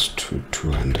radius to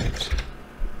 200.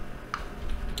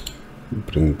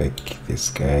 Bring back this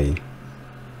guy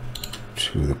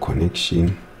to the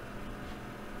connection,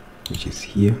 which is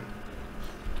here.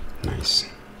 Nice.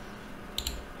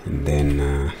 And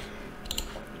then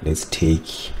let's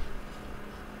take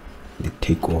the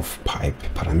takeoff pipe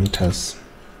parameters,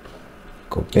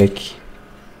 go back,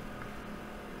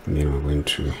 and then we're going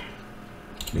to,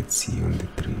 let's see on the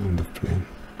plan,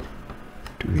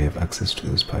 do we have access to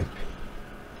this pipe?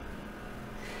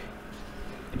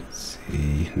 Let's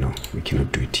say no, we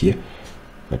cannot do it here,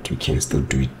 but we can still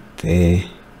do it there.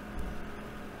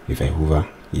 If I hover,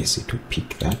 yes, it will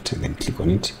pick that, and then click on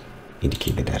it,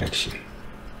 indicate the direction.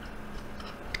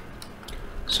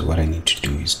 So what I need to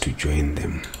do is to join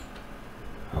them.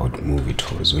 I would move it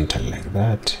horizontally like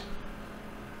that.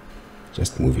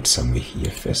 Just move it somewhere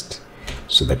here first,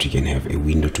 so that you can have a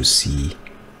window to see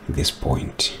this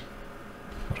point.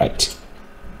 Right,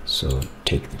 so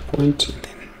take the point and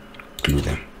then glue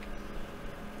them.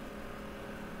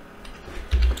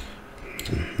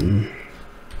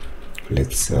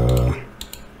 Let's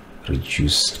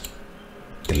reduce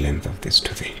the length of this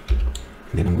to there.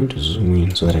 And then I'm going to zoom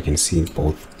in so that I can see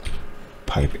both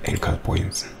pipe anchor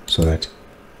points, so that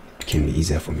it can be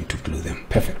easier for me to glue them.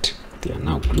 Perfect. They are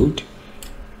now glued.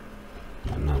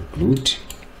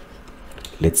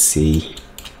 Let's say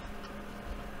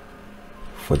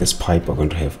for this pipe we're going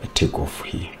to have a takeoff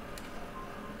here.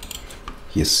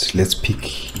 Yes, let's pick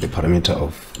the parameter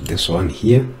of this one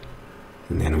here,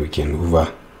 and then we can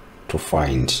hover to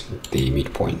find the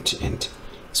midpoint, and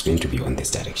it's going to be on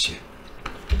this direction.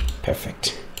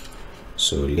 Perfect.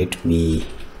 So let me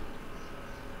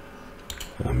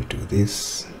do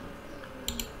this,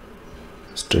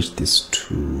 stretch this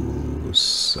to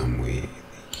somewhere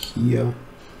here,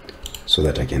 so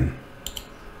that I can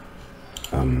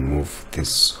move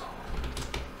this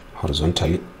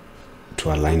horizontally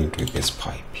to align it with this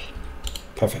pipe.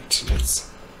 Perfect.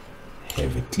 Let's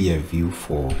have a clear view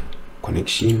for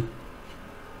connection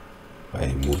by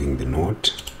moving the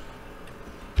node.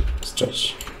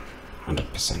 Stretch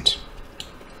 100%.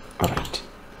 All right,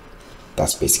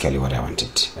 that's basically what I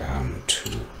wanted to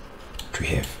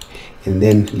have. And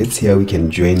then let's see how we can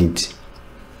join it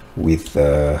with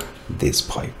this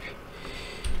pipe.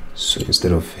 So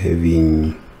instead of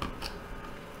having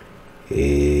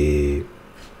a,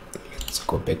 let's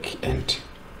go back and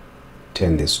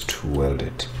turn this to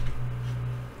welded.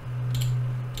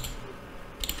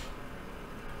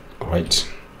 All right,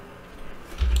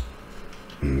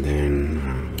 and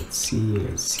then let's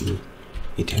see,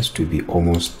 it has to be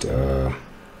almost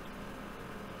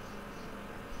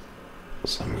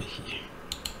somewhere here.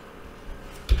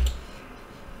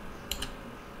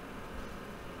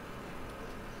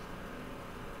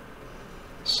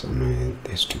 Somewhere it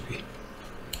has to be.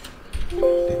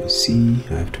 Let me see,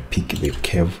 I have to pick the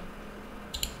curve,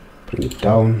 bring it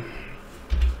down.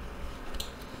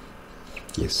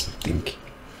 Yes, I think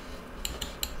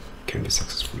can be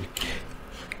successfully.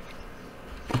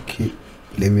 Okay,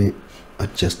 let me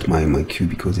adjust my cue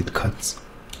because it cuts.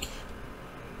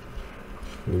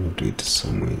 Let me do it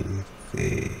somewhere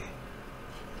there.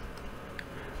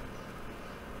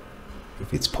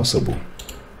 If it's possible,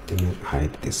 let me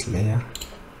hide this layer.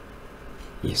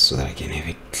 Yes, so that I can have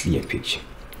a clear picture.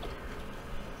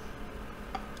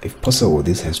 If possible,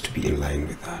 this has to be in line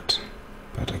with that,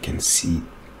 but I can see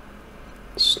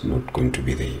it's not going to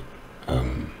be the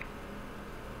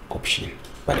option.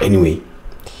 But anyway,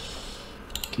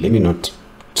 let me not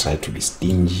try to be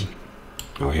stingy.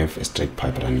 I'll have a straight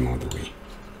pipe running all the way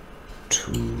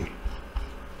to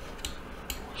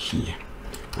here.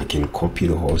 I can copy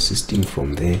the whole system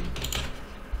from there.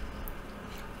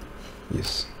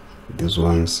 Yes, these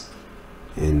ones,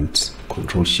 and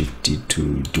Control Shift D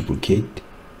to duplicate,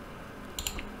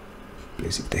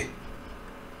 place it there.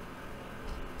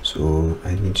 So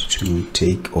I need to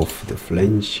take off the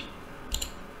flange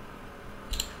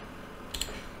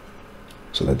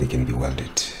so that they can be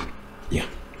welded. Yeah,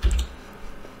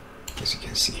 as you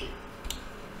can see.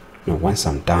 Now once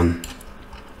I'm done,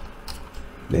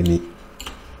 let me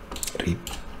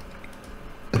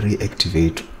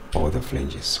reactivate all the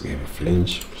flanges. We have a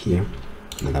flange here,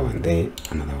 another one there,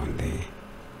 another one there,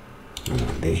 another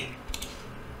one there,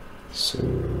 So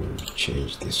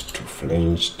change this to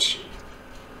flanged.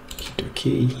 Hit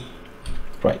OK.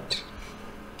 Right.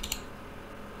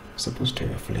 Supposed to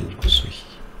have a flange also here.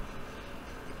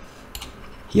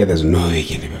 Here there's no way you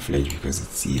can have a flange because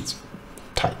it's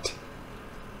tight.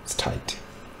 It's tight.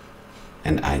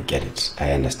 And I get it.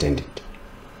 I understand it.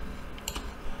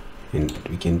 But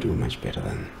we can do much better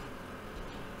than.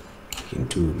 We can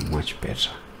do much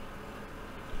better.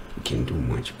 We can do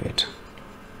much better.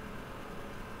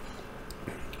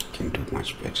 We can do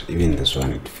much better. Even this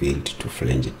one, it failed to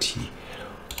flange it here.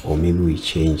 Or maybe we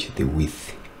change the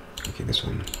width. Okay, this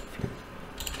one.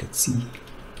 Let's see.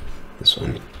 This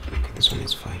one. Okay, this one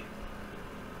is fine.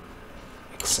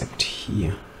 Except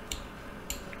here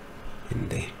and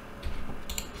there.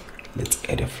 Let's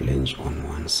add a flange on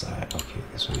one side. Okay,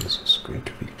 this one is also going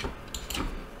to be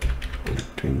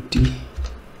 120.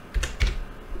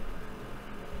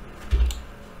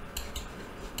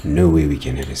 No way we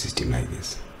can have a system like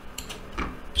this.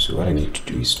 So what I need to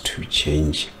do is to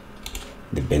change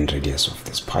the bend radius of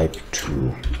this pipe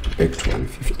to back to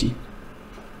 150.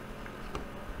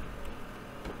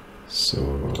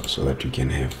 So that we can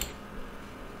have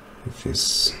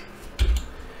this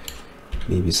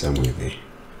maybe somewhere there.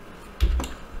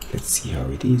 Let's see how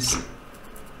it is.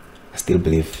 I still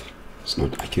believe it's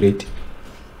not accurate.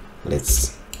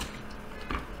 Let's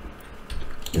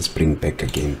bring back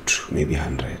again to maybe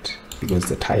 100 because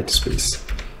the tight space.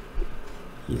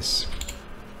 Yes,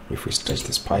 if we stretch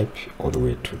this pipe all the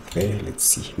way to there, let's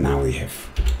see. Now we have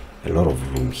a lot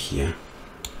of room here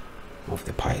of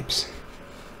the pipes.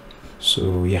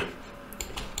 So yeah,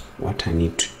 what I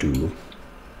need to do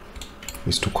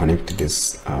is to connect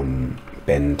this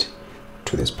bend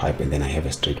to this pipe, and then I have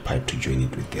a straight pipe to join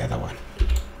it with the other one,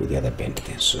 with the other bend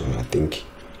there. So I think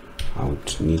I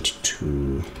would need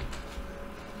to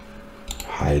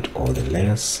hide all the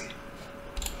layers,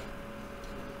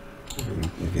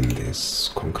 and even this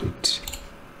concrete,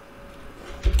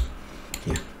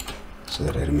 yeah, so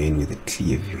that I remain with a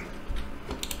clear view.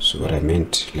 So what I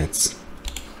meant, let's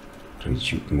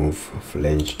move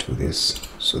flange to this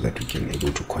so that we can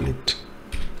able to connect.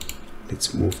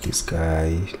 Let's move this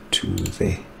guy to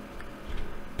there.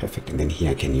 Perfect. And then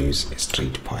here I can use a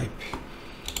straight pipe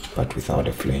but without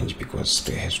a flange because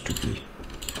there has to be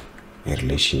a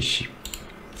relationship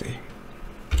there,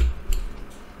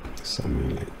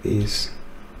 somewhere like this.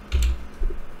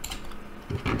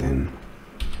 And then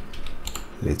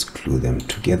let's glue them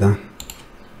together.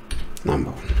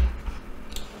 Number one.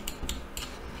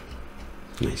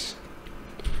 Nice.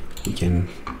 We can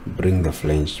bring the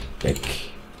flange back.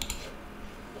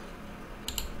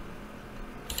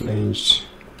 Flange.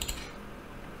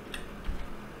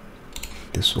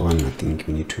 This one, I think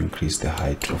we need to increase the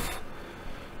height of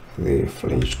the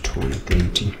flange to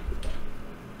 120.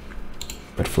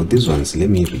 But for these ones, let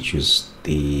me reduce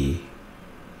the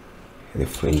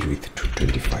flange width to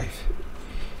 25.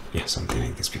 Yeah, something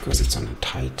like this because it's on a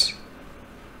tight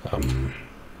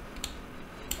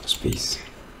space.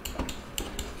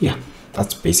 Yeah,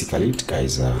 that's basically it,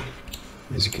 guys.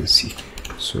 As you can see.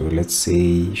 So let's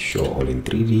say show all in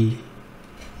 3D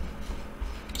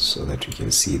so that we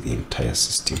can see the entire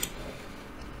system.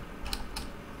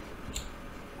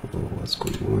 Oh, what's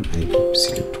going on? I need to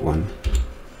select one.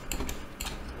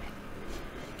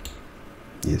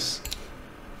 Yes.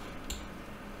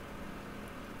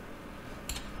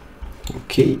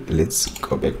 Okay, let's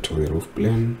go back to the roof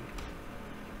plan.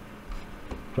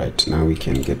 Right, now we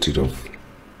can get rid of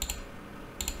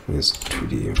this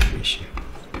 2D information.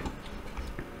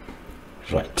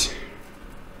 Right,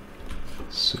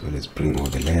 so let's bring all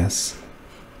the layers.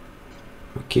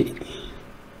 Okay,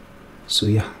 so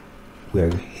yeah, we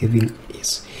are having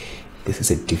this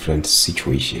is a different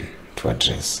situation to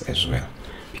address as well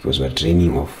because we are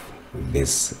draining off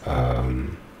this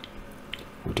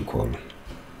what do you call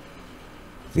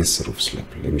this roof slab.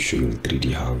 Let me show you in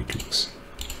 3D how it looks.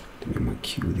 Let me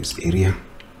mark you this area.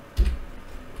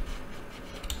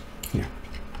 Yeah,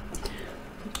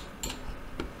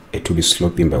 it will be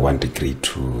sloping by 1 degree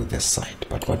to the side,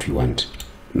 but what we want,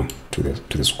 no, to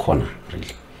this corner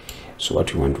really. So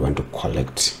what we want to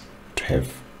collect to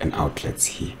have an outlet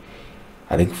here.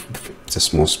 I think it's a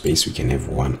small space, we can have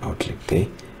one outlet there,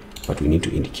 but we need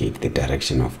to indicate the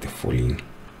direction of the falling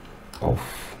of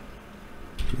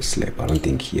the slab. I don't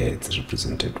think here it's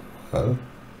represented well.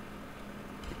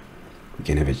 We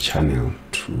can have a channel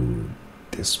to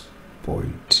this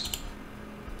point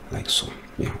like so.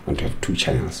 Yeah, I want to have 2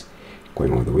 channels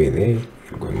going all the way there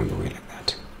and going all the way like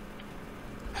that.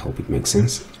 I hope it makes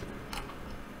sense.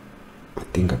 I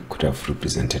think I could have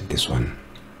represented this one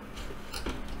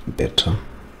better.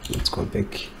 Let's go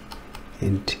back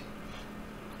and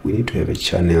we need to have a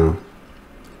channel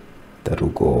that will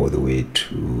go all the way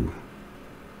to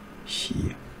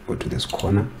here or to this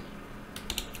corner.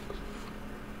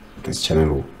 This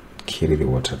channel will carry the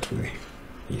water to there.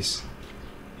 Yes,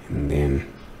 and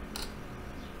then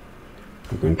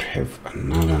I'm going to have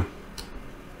another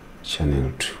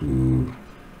channel to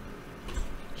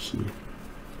here.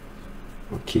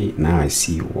 Okay, now I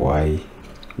see why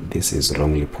this is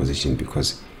wrongly positioned,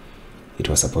 because it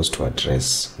was supposed to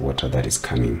address water that is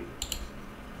coming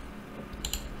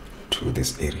to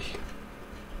this area.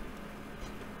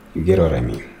 You get what I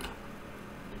mean?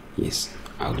 Yes,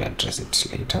 I'll address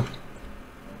it later.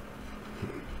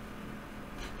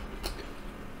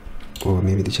 Or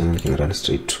maybe the channel can run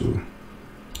straight to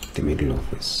the middle of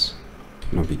this.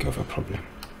 No big of a problem.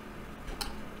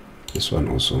 This one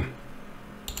also,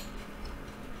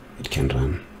 it can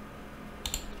run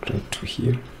right to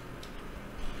here.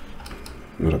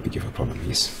 Not a big of a problem.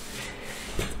 Yes,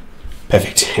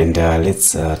 perfect. And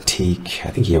let's take, I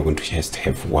think here I'm going to just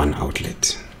have one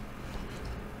outlet.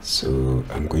 So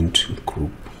I'm going to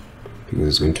group, because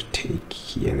it's going to take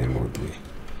here and then all the way.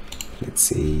 Let's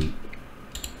say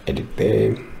edit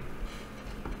there,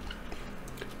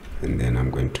 and then I'm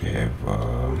going to have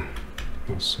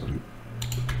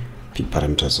pick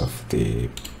parameters of the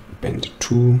bend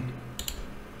tool.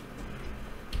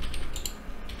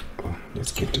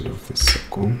 Let's get rid of this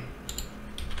circle,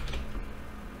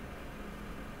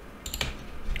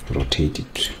 rotate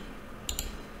it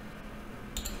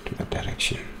to that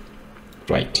direction,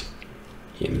 right?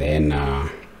 And then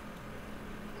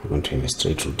we're going to have a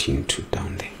straight routine to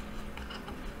down there.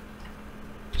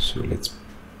 So let's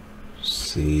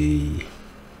see,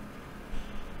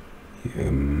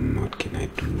 what can I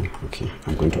do? Okay,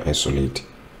 I'm going to isolate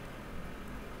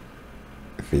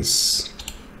this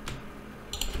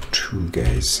two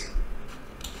guys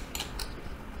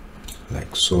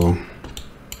like so,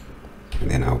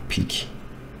 and then I'll pick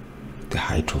the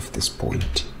height of this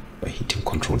point by hitting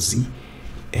Ctrl Z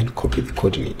and copy the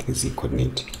coordinate, the Z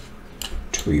coordinate,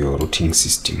 to your routing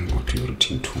system or to your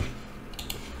routing tool,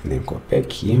 and then go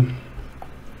back here.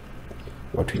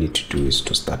 What we need to do is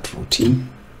to start routing.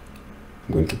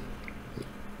 I'm going to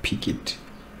pick it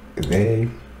there,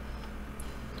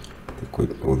 go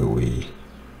all the way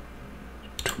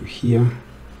to here.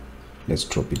 Let's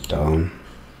drop it down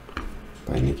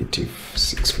by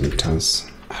 -6 meters.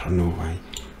 I don't know why.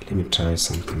 Let me try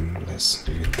something less,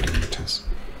 maybe 3 meters.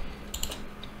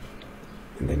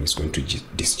 And then it's going to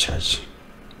discharge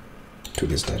to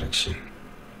this direction,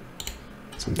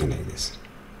 something like this.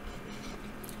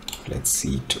 Let's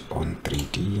see it on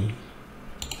 3D.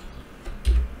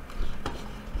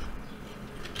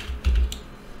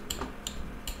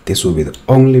 This will be the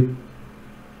only,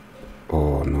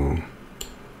 oh no,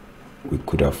 we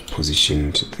could have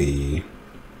positioned the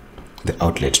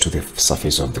outlet to the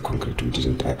surface of the concrete. We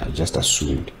didn't. I just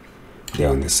assumed they're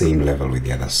on the same level with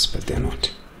the others, but they're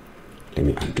not. Let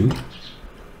me undo,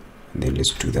 and then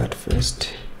let's do that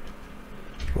first.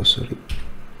 Oh, sorry.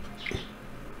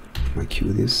 I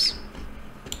cue this.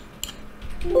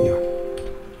 Yeah.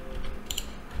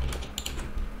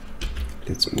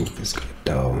 Let's move this guy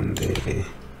down there.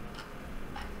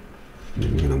 And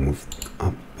then we're gonna move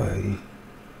up by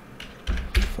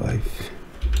 5.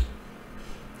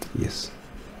 Yes.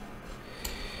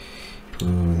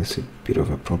 Oh, there's a bit of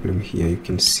a problem here. You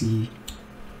can see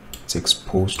it's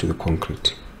exposed to the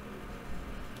concrete,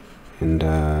 and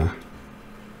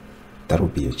that will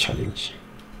be a challenge.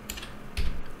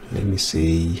 Let me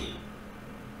say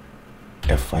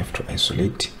F5 to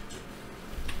isolate.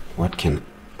 What can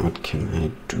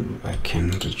I do? I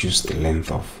can reduce the length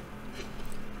of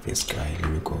this guy.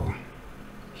 Let me go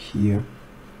here,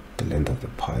 the length of the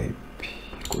pipe,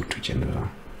 go to general,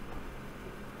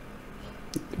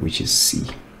 which is C.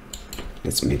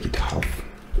 Let's make it half,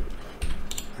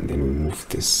 and then we move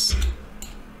this.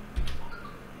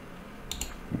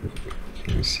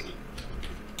 Let me see.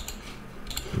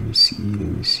 Let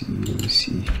me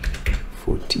see.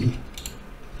 40.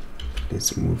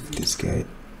 Let's move this guy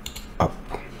up,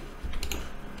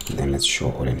 and then let's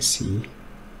show all and see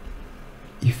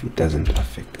if it doesn't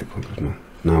affect the concrete. No,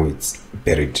 now it's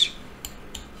buried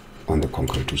on the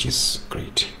concrete, which is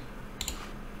great.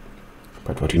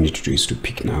 But what we need to do is to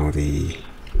pick now the,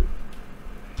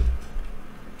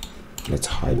 let's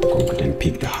hide the concrete and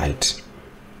pick the height,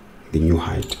 the new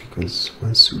height, because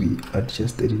once we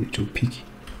adjusted it to pick,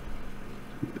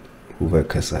 hover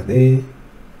cursor there,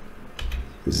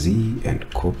 Z, and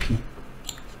copy.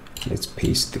 Let's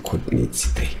paste the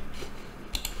coordinates there.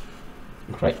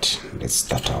 Right, let's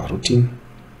start our routing.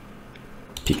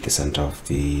 Pick the center of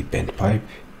the bent pipe,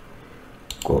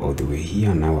 go all the way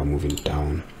here. Now we're moving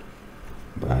down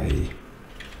by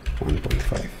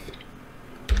 1.5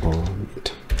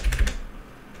 meter.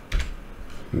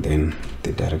 And then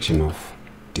the direction of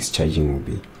discharging will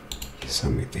be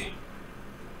somewhere there.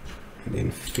 And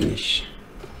then finish.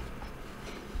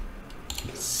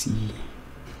 Let's see.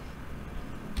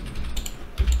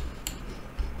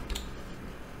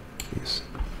 Yes.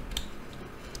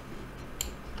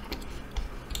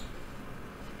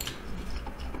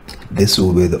 This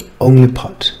will be the only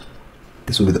part.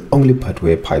 This will be the only part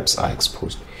where pipes are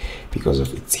exposed because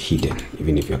of it's hidden.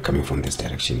 Even if you're coming from this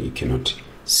direction, you cannot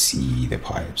see the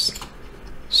pipes.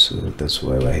 So that's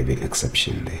why we're having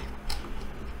exception there.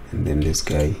 And then this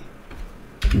guy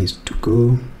needs to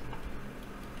go.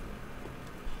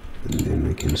 And then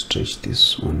I can stretch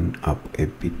this one up a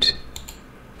bit.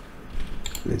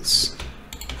 Let's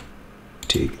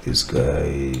take this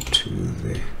guy to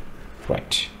the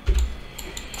right.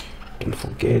 Don't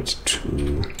forget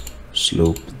to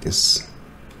slope this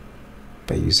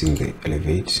by using the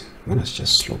elevate. Let's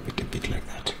just slope it a bit like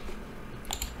that.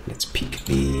 Let's pick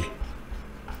the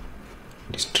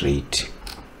straight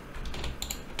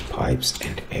pipes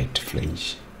and add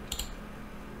flanged.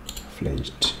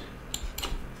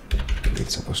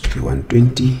 It's supposed to be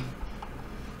 120.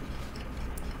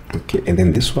 Okay, and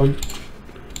then this one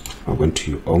I'm going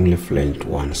to only flange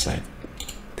one side.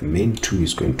 The main two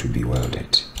is going to be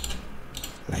welded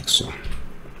like so.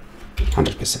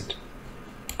 100%.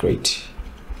 Great.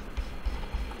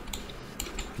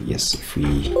 Yes, if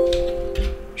we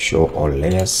show all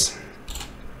layers,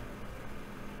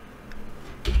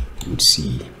 you would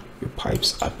see your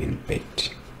pipes up in bed.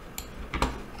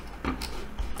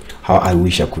 How I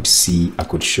wish I could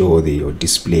show or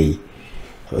display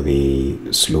the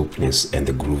slopeness and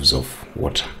the grooves of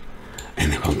water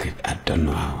and the concrete. I don't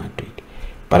know how I do it,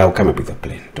 but I'll come up with a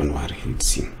plan. Don't worry, you'll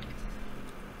see.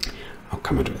 I'll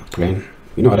come up with a plan.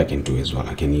 You know what I can do as well?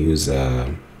 I can use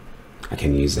a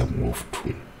move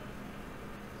tool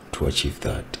to achieve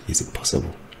that. Is it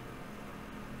possible?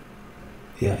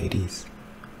 Yeah, it is.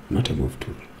 Not a move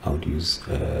tool. I would use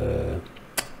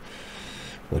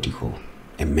what do you call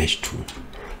a mesh tool.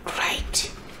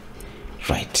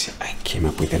 Right, I came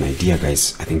up with an idea,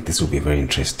 guys. I think this will be very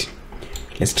interesting.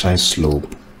 Let's try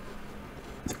slope,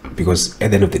 because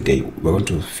at the end of the day we're going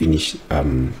to finish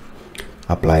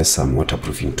apply some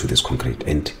waterproofing to this concrete,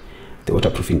 and the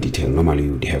waterproofing detail normally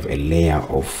you would have a layer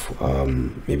of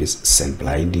maybe sand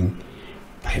blinding.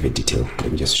 I have a detail.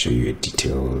 Let me just show you a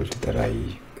detail that I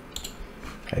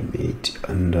made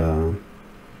under,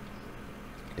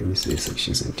 let me say,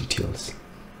 sections and details.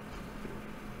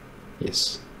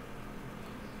 Yes.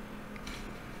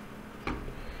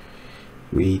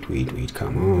 Wait,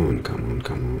 come on.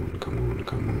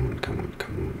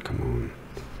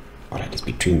 All right, it's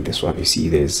between this one. You see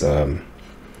there's a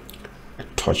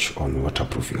touch on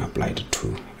waterproofing applied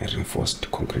to a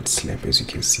reinforced concrete slab. As you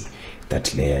can see,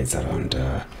 that layer is around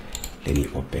let me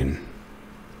open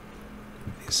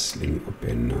this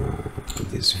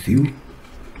view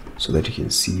so that you can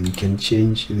see. We can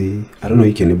change the, I don't know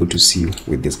you can able to see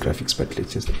with these graphics, but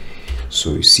let's just,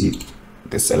 so you see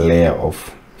there's a layer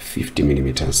of 50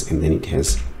 millimeters, and then it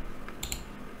has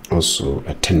also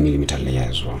a 10 millimeter layer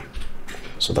as well.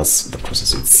 So that's the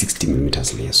process. It's 60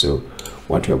 millimeters layer. So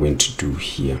what we are going to do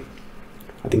here,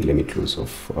 I think let me close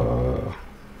off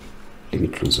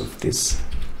this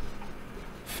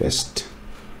first,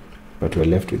 but we're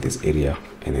left with this area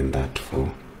and then that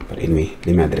for, but anyway,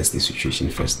 let me address this situation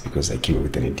first because I came up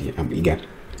with an idea. I'm eager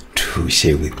to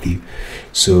share with you.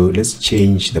 So let's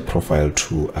change the profile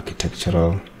to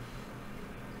architectural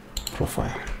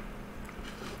profile.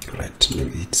 Right, let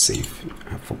me hit save.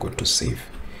 I forgot to save.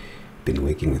 Been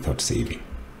working without saving.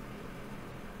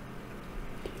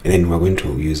 And then we're going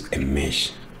to use a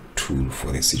mesh tool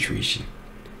for the situation.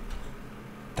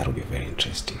 That will be very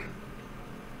interesting,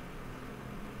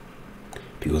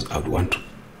 because I would want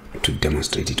to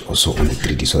demonstrate it also on the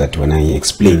 3D so that when I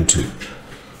explain to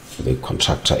the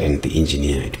contractor and the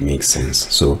engineer it makes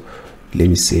sense. So let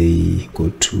me say go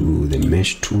to the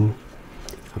mesh tool.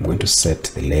 I'm going to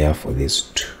set the layer for this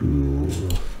to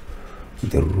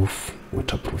the roof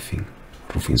waterproofing,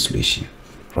 roof insulation,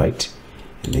 right?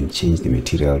 And then change the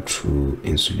material to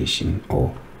insulation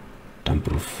or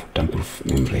damp-proof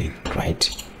membrane,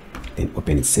 right? Then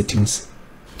open its settings.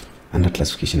 Under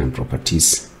classification and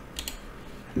properties,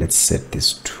 let's set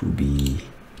this to be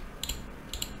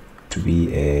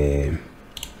a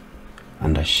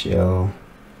under shell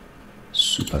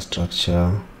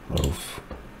superstructure roof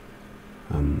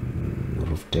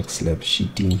deck slab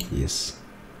sheeting. Yes,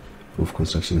 roof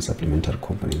construction supplementary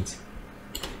components.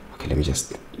 Okay, let me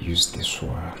just use this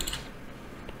one.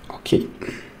 Okay,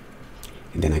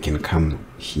 and then I can come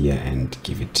here and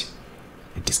give it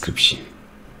a description.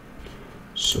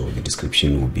 So the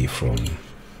description will be from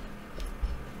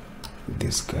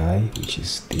this guy, which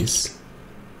is this.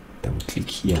 Double click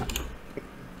here,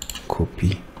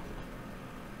 copy,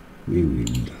 roof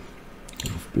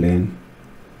plane,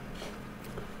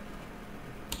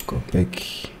 go back,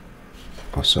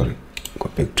 go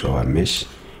back to our mesh,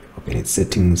 open its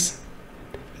settings,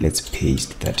 let's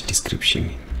paste that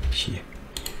description here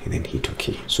and then hit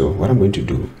OK. So what I'm going to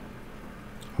do,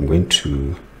 I'm going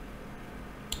to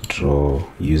draw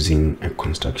using a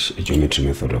geometry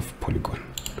method of polygon.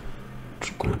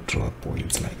 I'm going to draw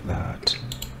points like that.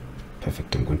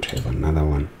 Perfect. I'm going to have another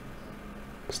one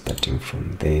starting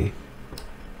from there,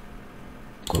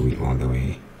 going all the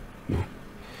way. No.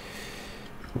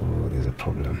 Oh, there's a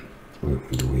problem. We're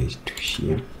on the way to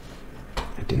here.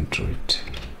 I didn't draw it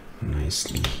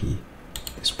nicely here.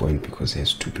 This point, because it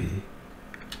has to be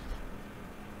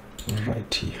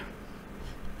right here.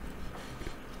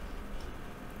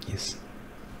 Yes.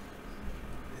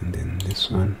 And then this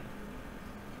one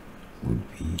would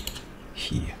be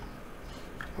here.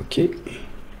 Okay,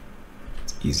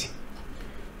 it's easy.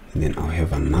 And then I'll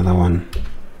have another one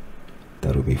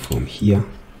that will be from here,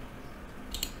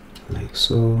 like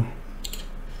so,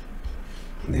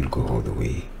 and then go all the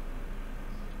way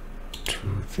to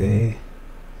there,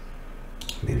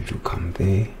 and then it will come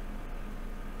there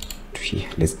to here.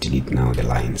 Let's delete now the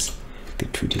lines, the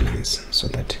 2D lines, so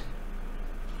that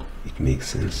it makes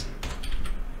sense.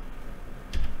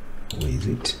 Where is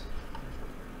it?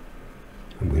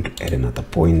 I'm going to add another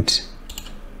point.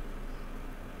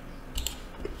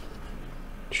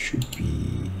 Should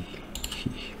be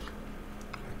here.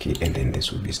 Okay, and then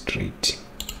this will be straight.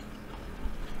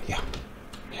 Yeah.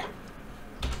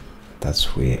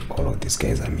 That's where all of these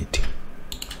guys are meeting.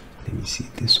 Let me see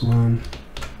this one.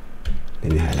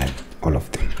 Let me highlight all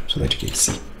of them so that you can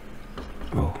see.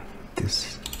 Oh,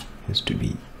 this has to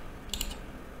be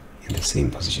in the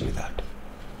same position with that.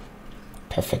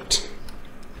 Perfect.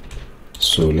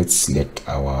 So let's select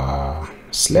our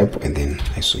slab and then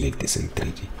isolate this in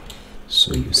 3D.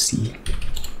 So you see,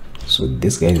 so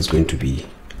this guy is going to be,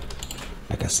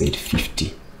 like I said,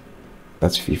 50.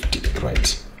 That's 50,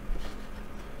 right?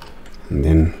 And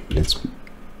then let's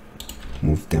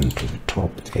move them to the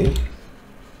top there.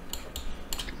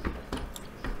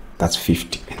 That's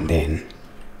 50. And then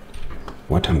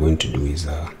what I'm going to do is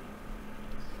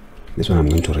this one I'm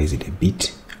going to raise it a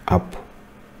bit up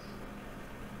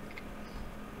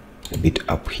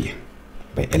here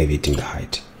by elevating the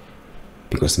height,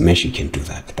 because mesh you can do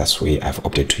that. That's why I've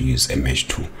opted to use a mesh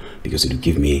tool, because it will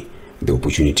give me the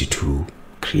opportunity to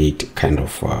create kind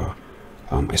of a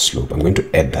slope. I'm going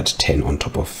to add that 10 on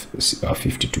top of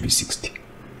 50 to be 60.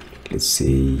 Let's say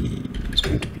it's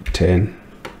going to be 10,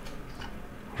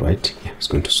 right? Yeah, it's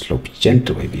going to slope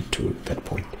gently a bit to that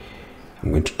point.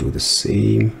 I'm going to do the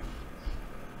same.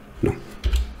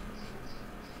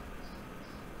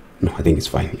 No, I think it's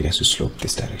fine. It has to slope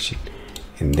this direction.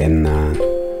 And then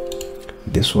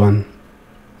this one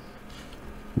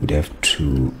would have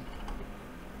to,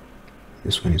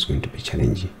 this one is going to be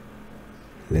challenging.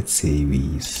 Let's say we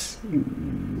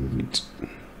move it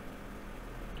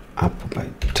up by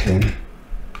 10.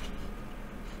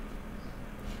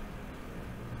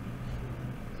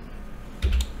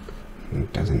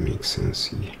 It doesn't make sense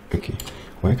here. Okay,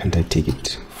 why can't I take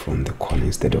it from the corner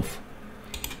instead of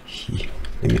here?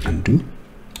 Let me undo.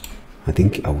 I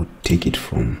think I would take it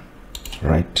from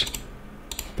right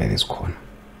by this corner.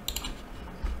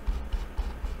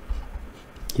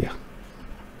 Yeah,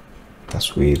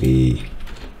 that's where the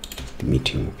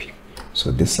meeting will be.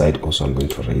 So this side also I'm going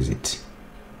to raise it,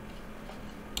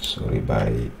 sorry,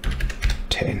 by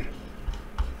 10,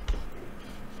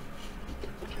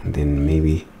 and then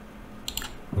maybe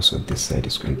also this side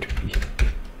is going to be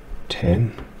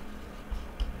 10.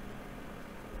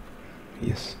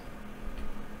 Yes,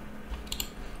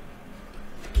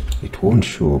 it won't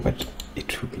show, but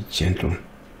it will be gentle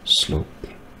slope.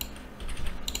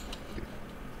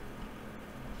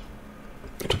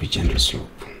 It will be gentle slope.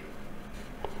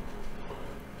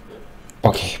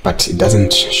 Okay, but it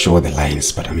doesn't show the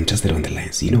lines, but I'm interested on the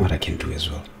lines. You know what I can do as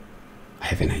well? I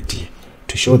have an idea.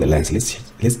 To show the lines,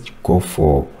 let's go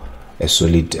for a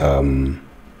solid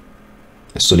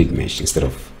mesh instead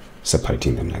of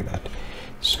separating them like that.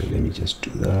 So let me just do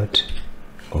that.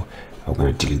 Oh, I'm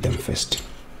gonna delete them first.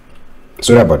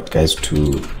 Sorry about guys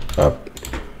to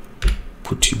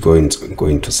go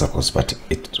into circles, but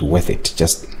it's worth it.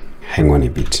 Just hang on a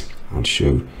bit. I'll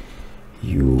show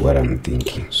you what I'm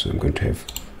thinking. So I'm going to have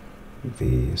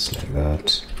this like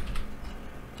that,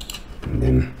 and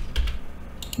then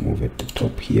move at the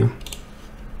top here,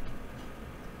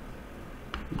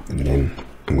 and then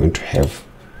I'm going to have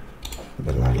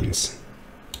the lines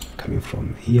coming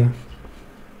from here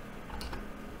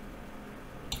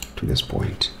to this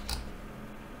point,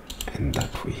 and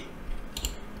that way.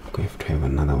 I'm going to have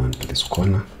another one to this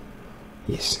corner.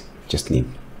 Yes, just need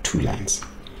 2 lines,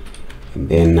 and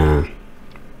then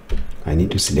I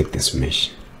need to select this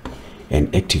mesh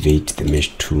and activate the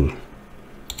mesh tool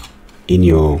in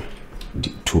your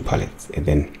tool palette, and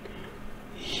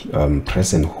then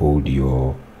press and hold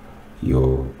your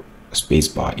space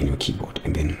bar in your keyboard,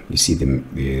 and then you see the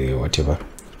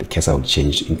cursor will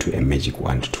change into a magic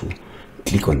wand tool.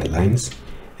 Click on the lines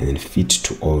and then fit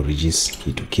to all ridges,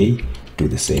 hit OK, do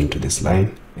the same to this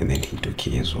line, and then hit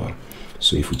OK as well.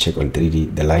 So if we check on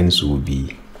 3D, the lines will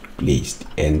be placed,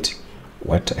 and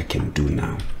what I can do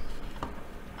now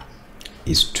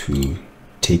is to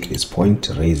take this point,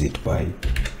 raise it by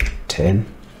 10,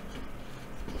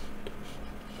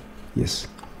 yes,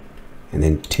 and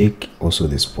then take also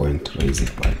this point, raise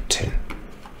it by 10.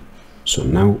 So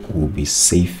now we'll be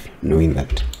safe knowing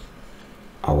that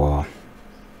our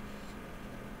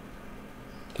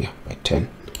by 10,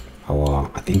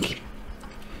 I think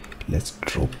let's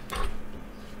drop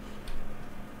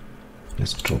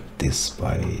this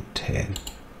by 10,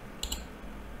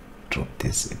 drop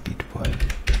this a bit by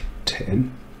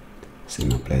 10,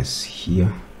 same applies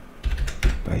here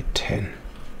by 10.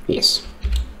 Yes,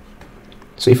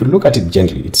 so if you look at it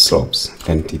gently, it slopes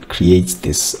and it creates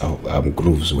this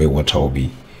grooves where water will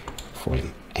be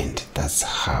falling, and that's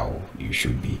how you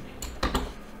should be.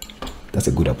 That's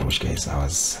a good approach, guys. I'm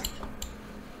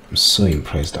so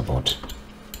impressed about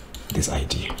this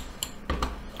idea,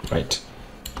 right?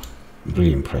 I'm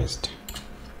really impressed.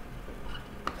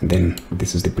 And then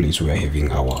this is the place we are having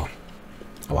our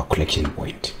collection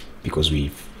point, because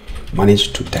we've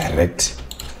managed to direct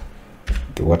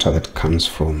the water that comes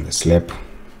from the slab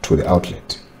to the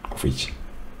outlet of which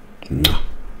that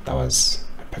was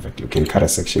perfect. You can cut a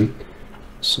section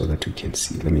so that we can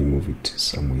see. Let me move it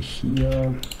somewhere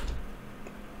here.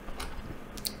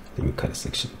 Let me cut a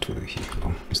section to here.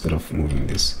 Oh, instead of moving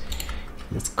this,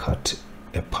 let's cut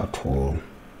a part wall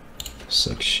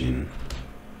section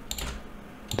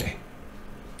there.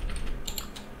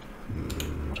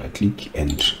 Right click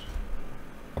and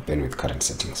open with current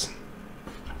settings.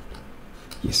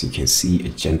 Yes, you can see a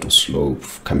gentle slope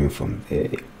coming from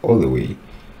there all the way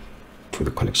to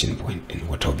the collection point, and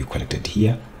water will be collected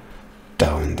here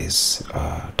down this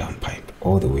down pipe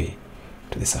all the way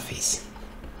to the surface.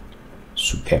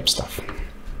 Superb stuff,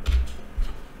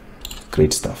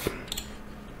 great stuff,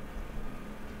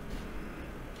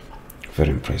 very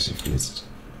impressive. Let's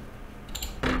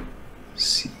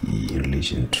see in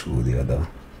relation to the other.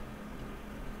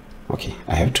 Okay,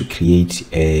 I have to create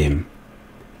a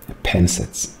pen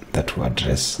sets that will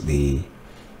address the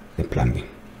plumbing,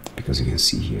 because you can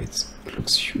see here it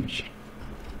looks huge,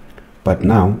 but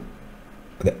now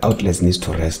the outlets needs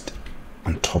to rest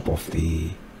on top of the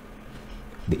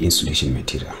insulation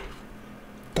material.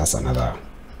 That's another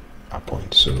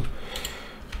point. So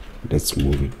let's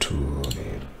move it to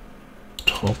the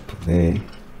top there.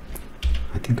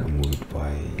 I think I'll move it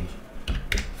by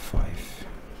 5,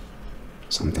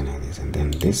 something like this, and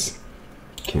then this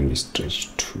can be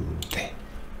stretched to there,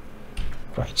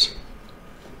 right?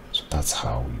 So that's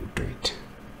how you do it.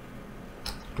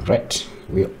 Right,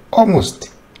 we're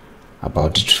almost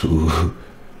about to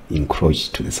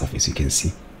encroach to the surface, you can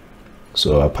see.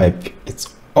 So our pipe,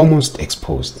 it's almost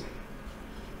exposed.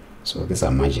 So these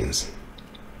are margins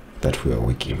that we are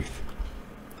working with.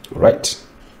 Right,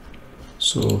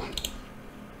 so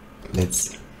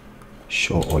let's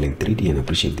show all in 3D and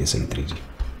appreciate this in 3D.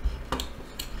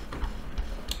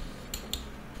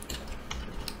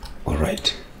 All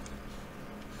right,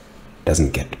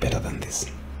 doesn't get better than this.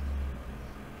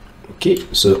 Okay,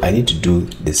 so I need to do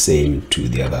the same to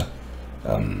the other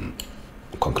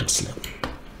concrete slab.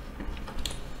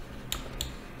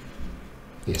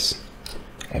 Yes,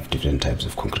 I have different types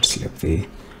of concrete slab there.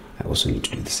 I also need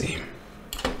to do the same.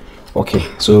 Okay,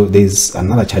 so there's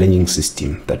another challenging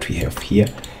system that we have here.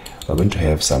 We're going to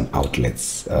have some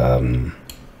outlets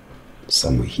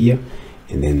somewhere here,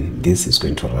 and then this is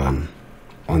going to run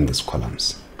on these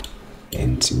columns,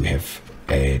 and we have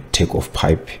a takeoff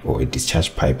pipe or a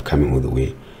discharge pipe coming all the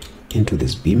way into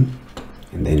this beam,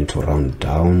 and then it will run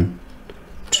down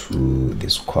to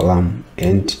this column,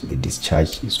 and the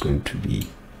discharge is going to be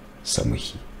somewhere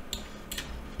here,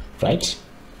 right?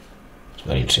 It's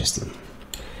very interesting.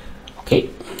 Okay,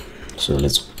 so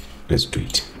let's do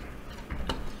it.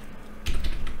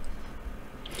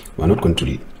 We're not going to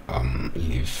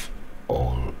leave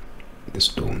all the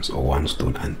stones or one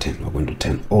stone unturned. We're going to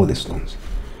turn all the stones,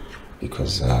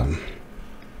 because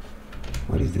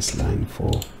what is this line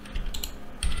for?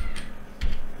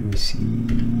 Let me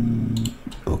see.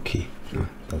 Okay, no,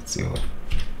 that's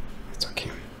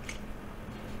okay.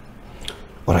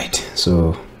 All right,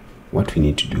 so what we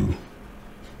need to do,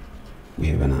 we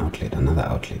have another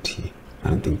outlet here. I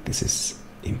don't think this is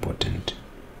important.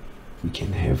 We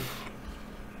can have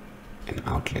an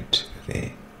outlet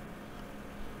there,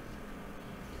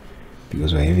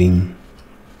 because we're having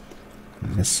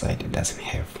this side, it doesn't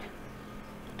have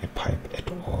a pipe at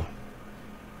all.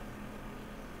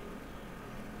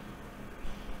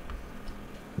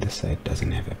 This side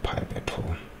doesn't have a pipe at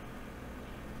all.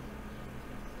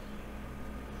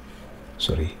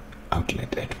 Sorry,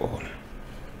 outlet at all.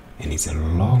 And it's a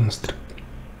long strip.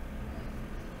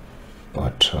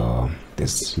 But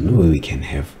there's no way we can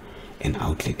have an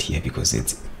outlet here, because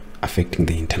it's affecting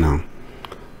the internal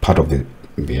part of the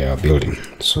building.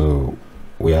 So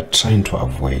we are trying to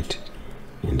avoid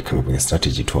and come up with a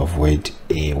strategy to avoid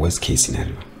a worst case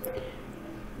scenario,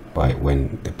 by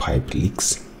when the pipe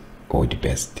leaks or it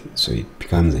bursts. So it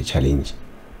becomes a challenge,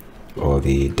 or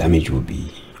the damage will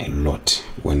be a lot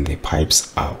when the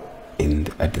pipes are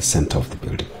at the center of the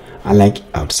building. Unlike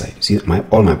outside, see,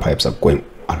 all my pipes are going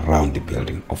around the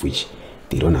building, of which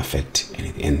they don't affect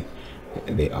anything,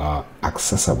 and they are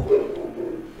accessible.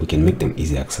 We can make them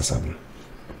easily accessible,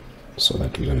 so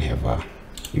that we don't have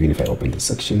even if I open this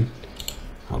section,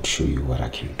 I'll show you what I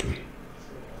can do.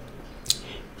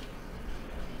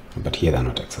 But here they're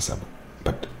not accessible.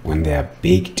 But when they are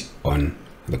baked on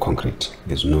the concrete,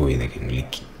 there's no way they can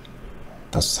leak.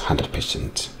 That's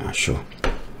 100% sure.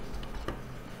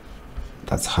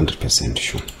 That's 100%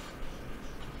 sure.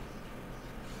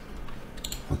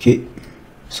 Okay,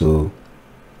 so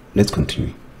let's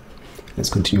continue. Let's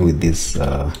continue with this.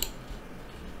 Let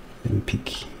me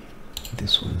pick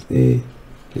this one there.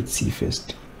 Let's see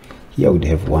first. Here I would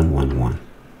have 111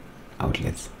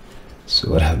 outlets.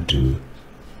 So what I would do,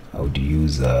 I would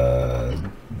use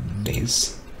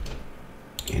this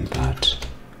and add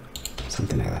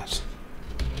something like that.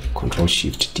 Control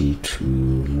Shift D to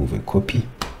move a copy.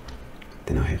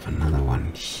 Then I have another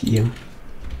one here.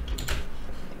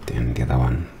 Then the other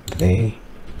one there.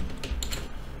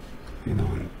 The other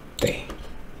one there.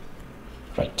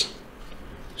 Right.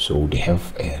 So we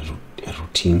have a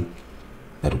routine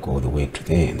that will go all the way to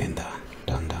there and then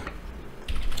down.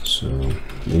 So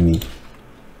let me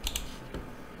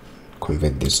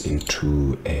convert this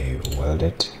into a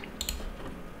welded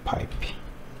pipe.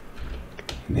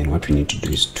 And then what we need to do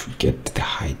is to get the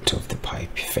height of the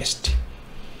pipe first.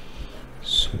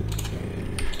 So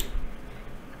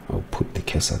I'll put the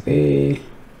cursor there,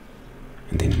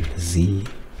 and then Z,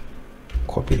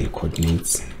 copy the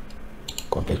coordinates,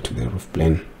 go back to the roof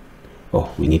plane.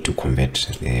 Oh, we need to convert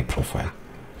the profile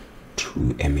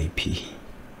to MAP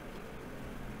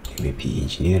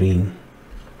engineering.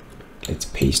 Let's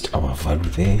paste our value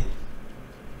there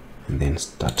and then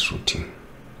start routing.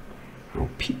 I'll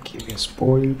pick this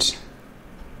point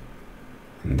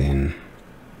and then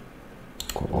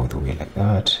go all the way like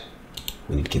that.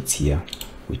 When it gets here,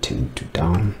 we turn it to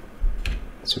down.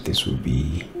 So this will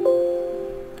be,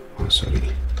 oh sorry,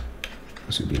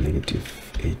 this will be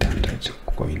 -800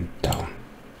 going down.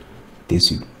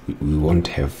 This we won't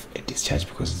have a discharge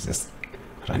because it's just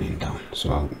running down.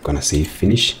 So I'm gonna say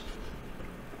finish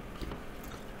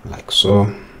like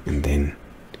so, and then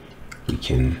we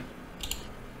can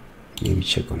maybe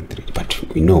check on 3D,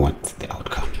 but we know what's the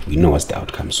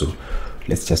outcome. So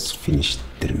let's just finish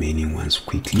the remaining ones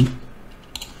quickly.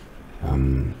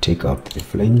 Take out the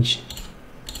flange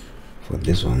for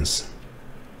these ones,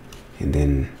 and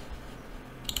then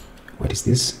what is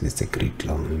this? It's a grid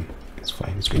line. It's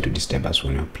fine. It's going to disturb us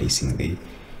when we're placing the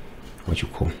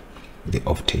the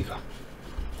off-taker.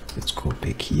 Let's go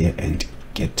back here and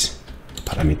get the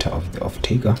parameter of the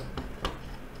off-taker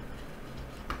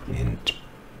and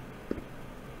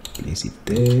place it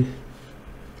there.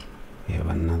 We have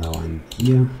another one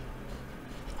here.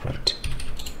 Right,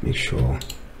 make sure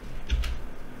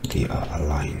they are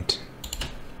aligned,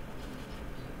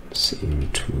 same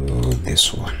to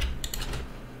this one.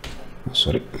 Oh,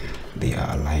 sorry, they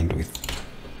are aligned with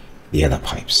the other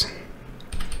pipes.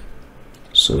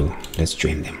 So let's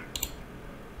join them.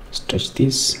 Stretch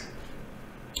this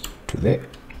to there,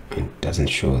 and it doesn't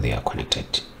show they are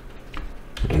connected.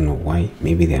 I don't know why.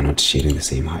 Maybe they are not sharing the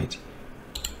same height,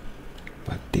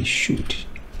 but they should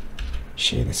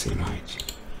share the same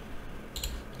height.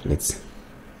 Let's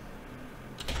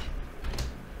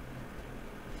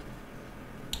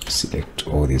select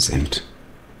all these and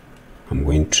I'm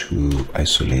going to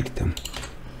isolate them.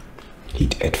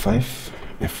 Hit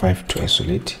F5 to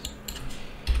isolate,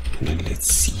 and then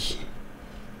let's see.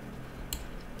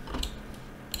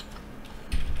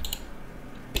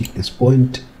 Pick this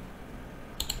point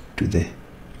to there.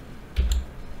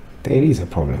 There is a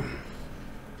problem.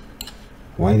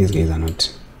 Why these guys are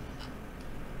not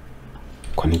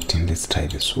connecting? Let's try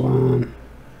this one.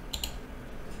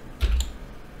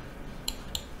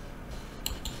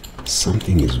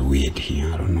 Something is weird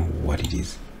here. I don't know what it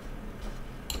is,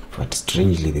 but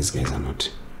strangely these guys are not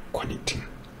connecting.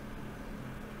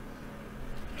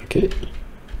 Okay,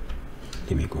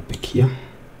 let me go back here.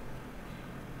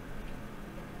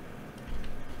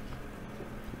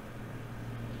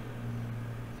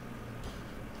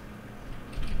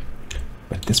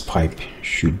 But this pipe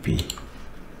should be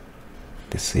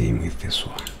the same with this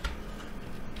one.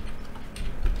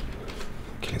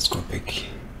 Okay, let's go back.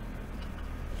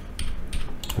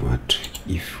 What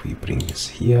if we bring this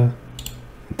here,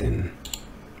 then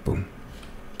boom,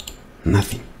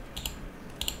 nothing.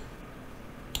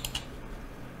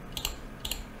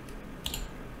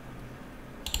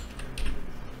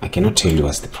 I cannot tell you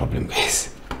what's the problem,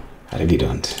 guys. I really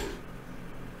don't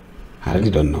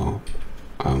know.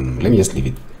 Let me just leave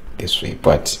it this way.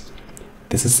 But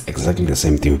this is exactly the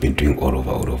same thing we've been doing all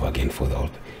over again for the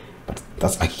whole. But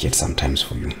that's ArchiCAD sometimes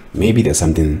for you. Maybe there's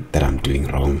something that I'm doing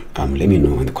wrong. Let me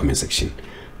know in the comment section.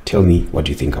 Tell me what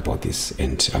you think about this,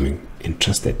 and I'm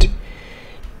interested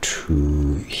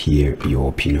to hear your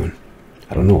opinion.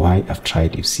 I don't know why. I've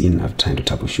tried to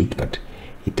troubleshoot, but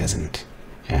it doesn't.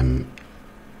 On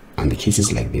the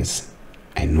cases like this,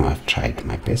 I know I've tried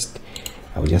my best.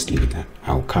 I will just leave it there.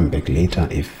 I'll come back later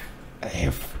if I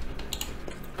have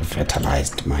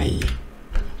fertilized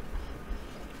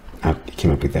I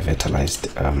came up with a fertilized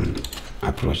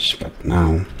approach, but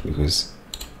now, because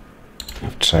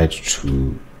I've tried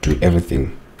to do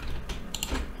everything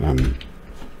on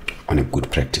a good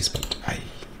practice, but I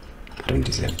don't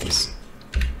deserve this.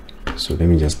 So let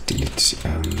me just delete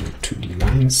 2D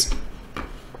lines,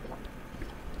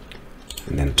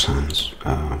 and then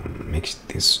make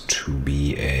this to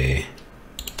be a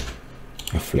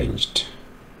flanged.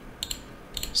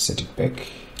 Set it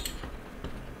back.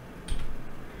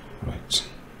 Right,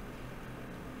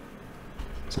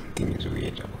 something is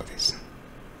weird about this.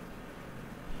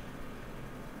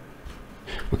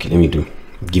 Okay, let me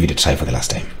give it a try for the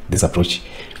last time. This approach,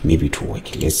 maybe it will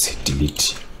work. Let's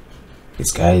delete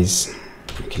these guys.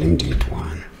 Okay, let me delete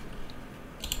one.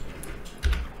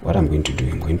 What I'm going to do,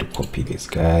 I'm going to copy this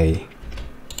guy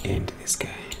and this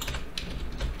guy.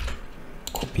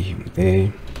 Copy him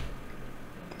there.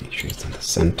 Make sure it's on the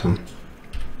center.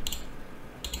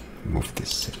 Move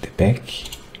this at the back.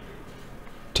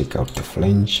 Take out the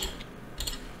flange.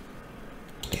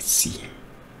 Let's see.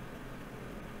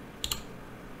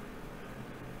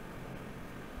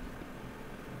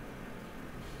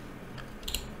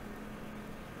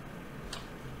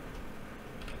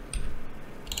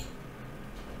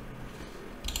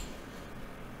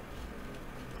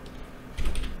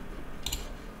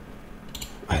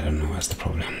 I don't know what's the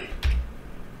problem.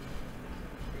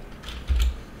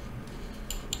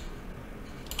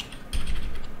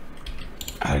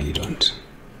 I really don't.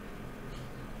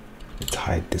 Let's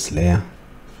hide this layer,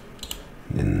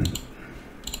 and then let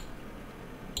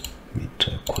me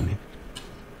try to connect.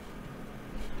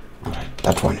 Alright,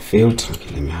 that one failed.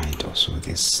 Okay, let me hide also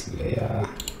this layer,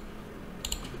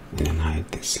 and then hide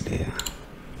this layer.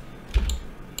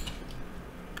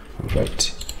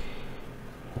 Alright.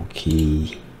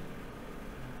 Okay.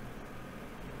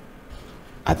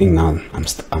 I think now I'm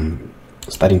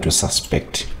starting to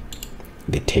suspect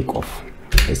the takeoff.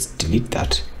 Let's delete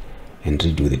that and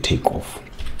redo the takeoff.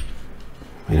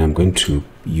 And I'm going to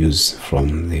use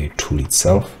from the tool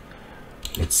itself.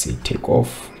 Let's say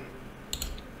takeoff.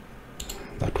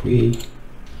 That way.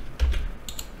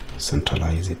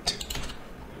 Centralize it.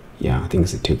 Yeah, I think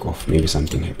it's a takeoff. Maybe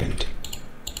something happened.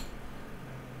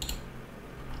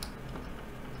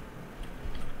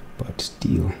 But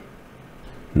still,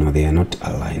 no, they are not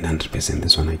aligned 100%.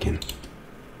 This one I can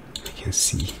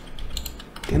see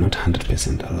they're not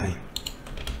 100% aligned.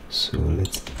 So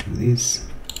let's do this,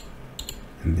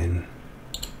 and then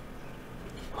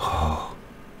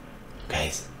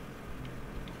guys,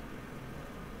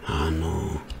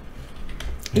 no.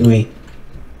 Anyway,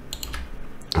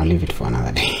 I'll leave it for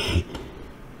another day.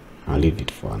 I'll leave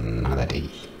it for another day.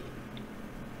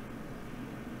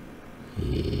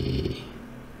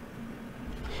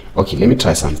 Okay, let me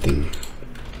try something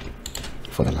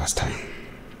for the last time.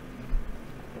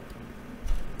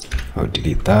 I'll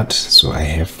delete that. So I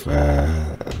have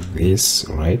this,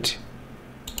 right?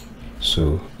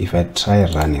 So if I try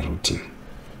run a routing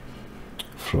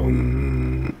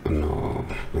from, no,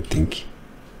 I think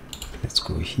let's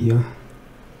go here.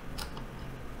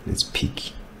 Let's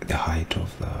pick the height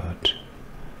of that.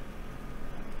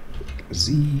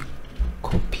 Z,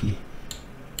 copy,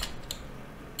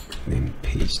 then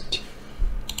paste.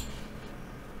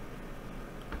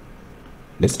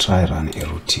 Let's try run a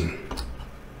routing.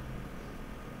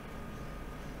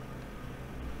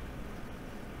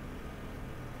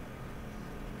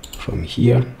 From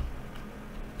here,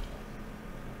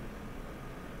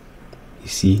 you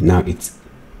see now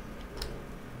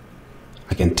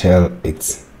I can tell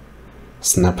it's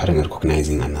snap pattern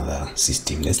recognizing another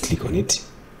system. Let's click on it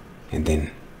and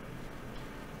then,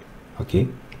 okay,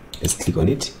 let's click on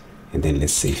it and then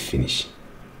let's say finish.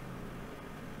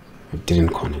 It didn't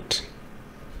connect.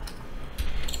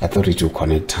 I thought it would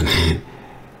connect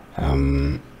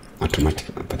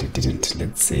automatically, but it didn't.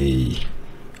 Let's say,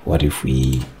 what if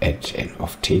we add an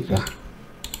off taker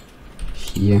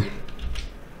here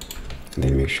and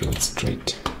then make sure it's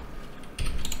straight?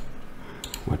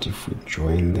 What if we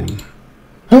join them?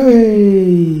 Hey!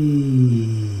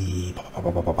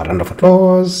 Round of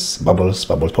applause, bubbles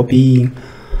popping.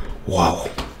 Wow.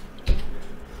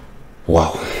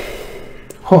 Wow.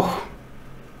 Oh,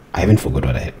 I haven't forgot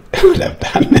what I've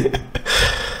done.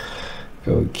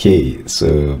 Okay,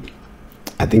 so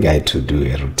I think I had to do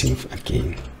a routing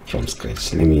again from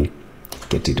scratch. Let me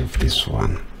get rid of this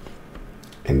one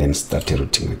and then start a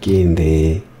routing again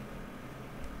there.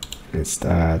 Let's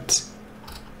start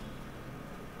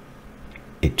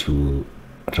it to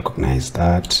recognize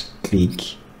that,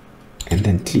 click and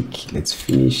then click. Let's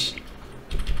finish.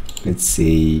 Let's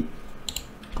say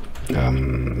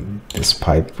this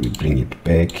pipe, we bring it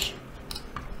back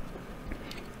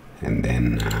and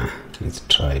then let's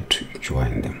try to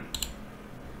join them.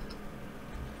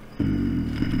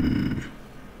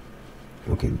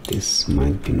 Okay, this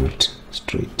might be not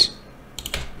straight,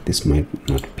 this might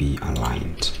not be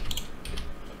aligned.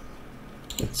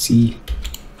 Let's see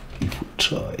if we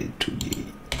try to be.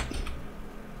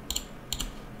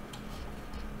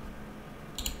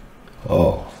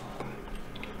 Oh,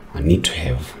 I need to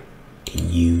have a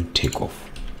new takeoff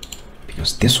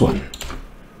because this one,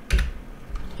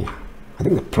 yeah, I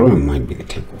think the problem might be the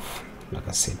takeoff. Like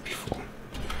I said before,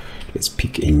 let's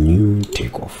pick a new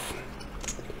takeoff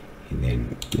and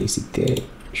then place it there,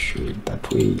 show it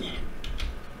that way.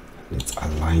 Let's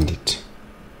align it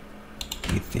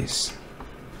with this.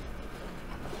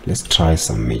 Let's try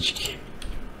some magic.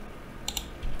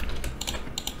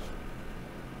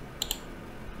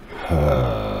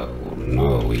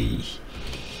 No way.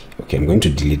 Okay, I'm going to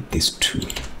delete these two,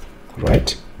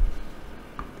 right?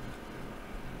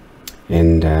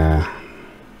 And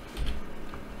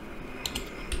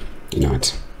you know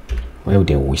what? Why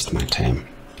would I waste my time?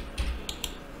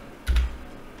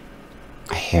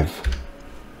 I have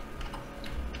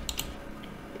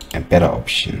a better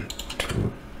option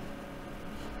to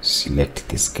select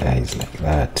these guys like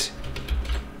that,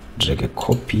 drag a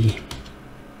copy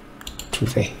to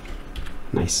there.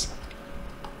 Nice.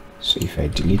 So if I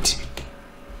delete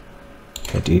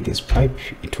this pipe,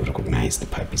 it will recognize the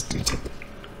pipe is deleted,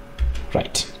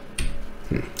 right?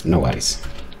 No worries,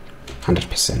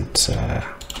 100%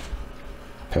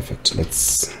 perfect.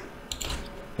 Let's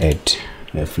add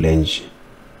a flange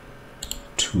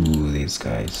to these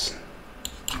guys.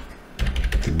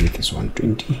 The width is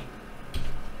 120.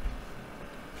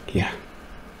 Yeah,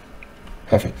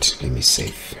 perfect. Let me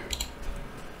save.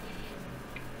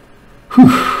 Whew.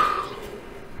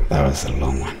 That was a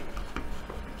long one.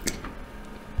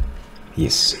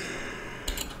 Yes.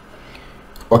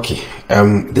 Okay,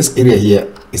 this area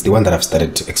here is the one that I've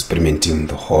started experimenting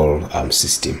the whole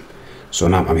system. So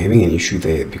now I'm having an issue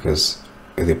there because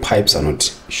the pipes are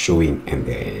not showing, and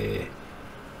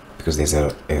because there's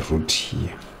a route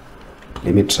here.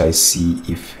 Let me try see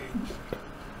if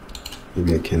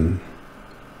maybe I can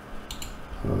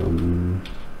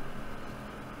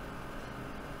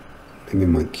let me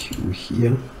mark you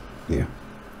here, yeah,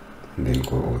 and then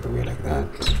go all the way like that,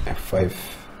 F5,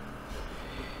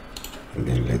 and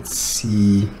then let's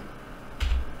see,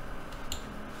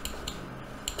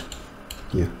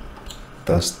 yeah,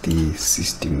 that's the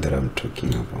system that I'm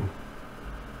talking about.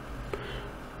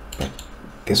 But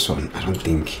this one, I don't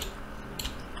think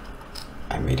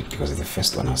I made it because the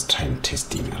first one I was trying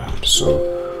testing around.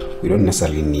 So we don't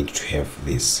necessarily need to have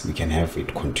this. We can have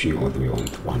it continue all the way on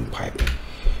one pipe.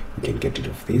 We can get rid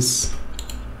of this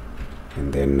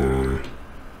and then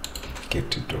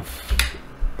get rid of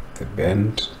the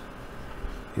bend,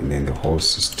 and then the whole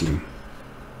system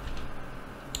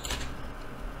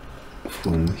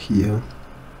from here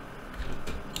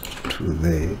to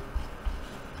there,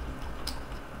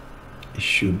 it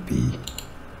should be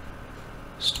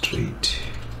straight.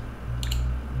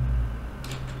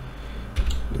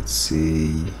 Let's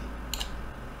see,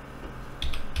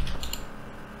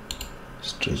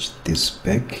 stretch this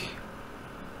back,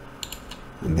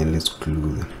 and then let's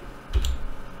glue them.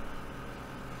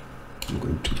 I'm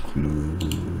going to glue,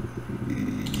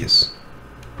 yes.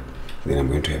 Then I'm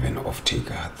going to have an off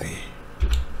taker there.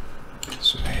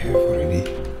 So I have already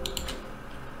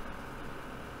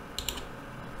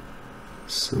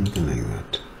something like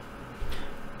that,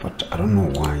 but I don't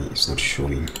know why it's not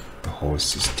showing the whole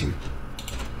system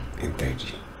in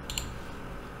 3D.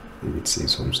 Maybe it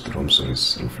says home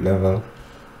stories roof level.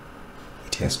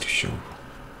 It has to show.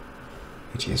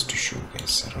 It has to show,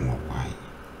 guys. I don't know why.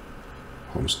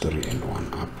 Home story and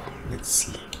one up. Let's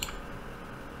see.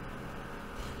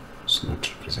 It's not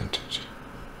represented.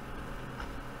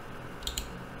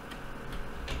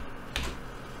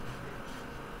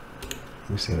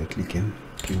 You say right click and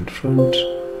bring it front.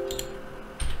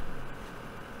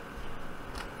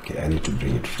 Okay, I need to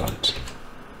bring it front.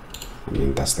 I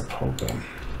mean, that's the problem.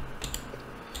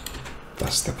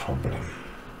 That's the problem.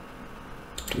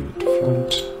 Bring it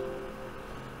front.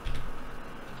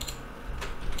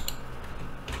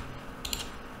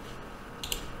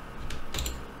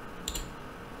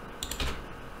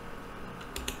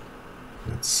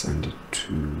 Let's send it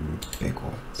to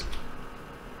backwards.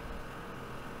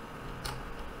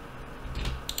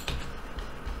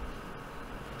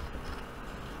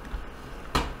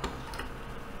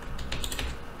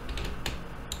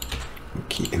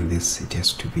 Okay, and this, it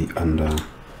has to be under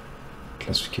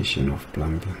classification of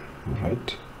plumbing. All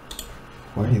right,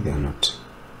 why they are not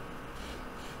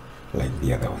like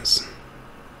the other ones?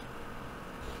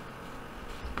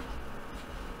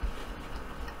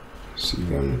 See,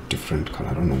 they're on a different color.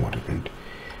 I don't know what happened.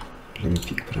 Let me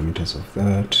pick parameters of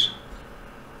that.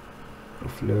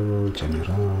 Roof level,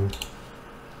 general,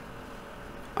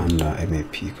 under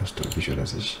MAP, custom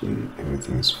visualization,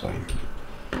 everything is fine.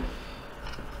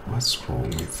 What's wrong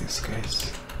with this,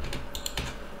 guys?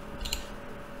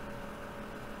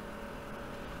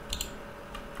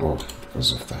 Oh,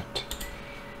 because of that.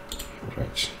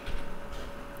 Alright.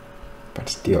 But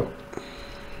still,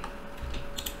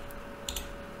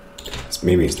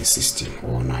 maybe it's the system,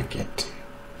 or not get.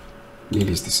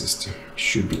 Maybe it's the system. It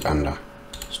should be under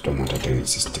stormwater drainage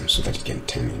system so that it can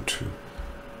turn into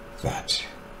that.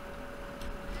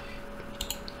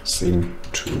 Same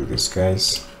to this,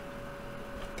 guys.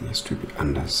 This to be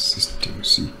under system.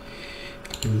 See,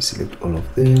 let me select all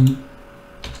of them.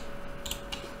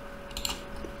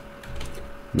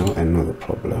 Now I know the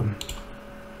problem.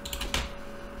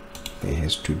 There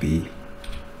has to be,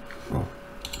 oh,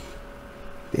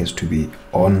 there has to be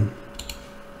on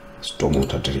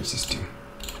stormwater drainage system.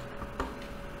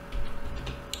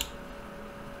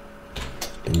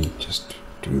 Let me just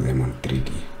do them on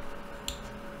 3D.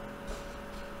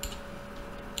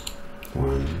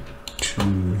 1,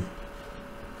 2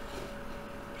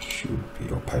 should be,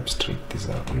 or pipe straight. These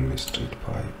are only straight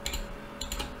pipe.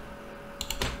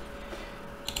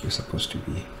 You're supposed to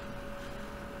be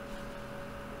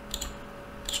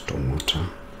stormwater.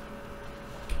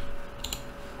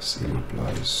 Same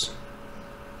applies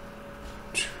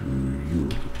to you.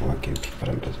 Or I can pick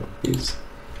parameters of this.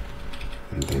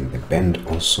 And then the bend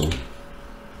also.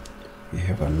 We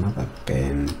have another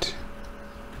bend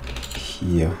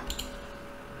here.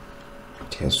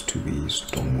 It has to be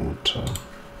stormwater.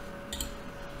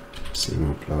 Same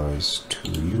applies to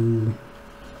you.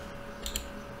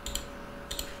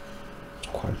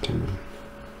 Quite a minute.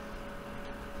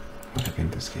 What happened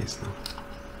in this case now?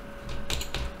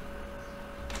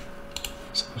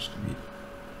 It's supposed to be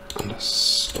under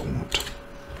stormwater.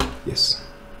 Yes.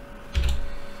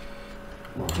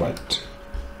 Alright.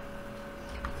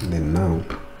 And then now,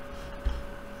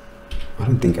 I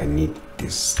don't think I need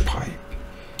this pipe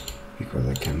because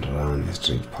I can run a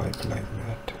straight pipe like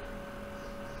that.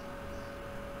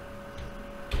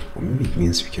 Or maybe it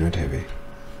means we cannot have a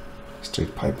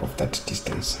straight pipe of that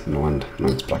distance. No wonder. No,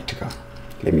 it's practical.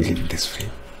 Let me leave it this way.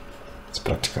 It's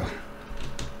practical.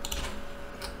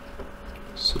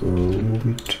 So move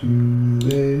it to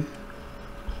there.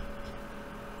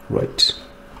 Right.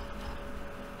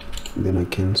 And then I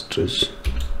can stretch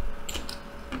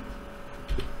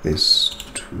this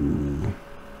to,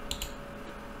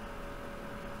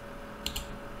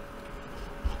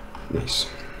 nice.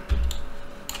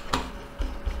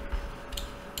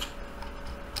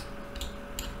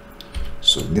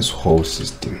 So this whole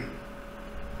system,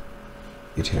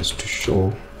 it has to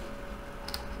show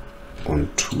on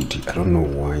 2D. I don't know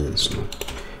why it's not.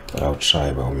 but I'll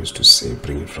try by almost to say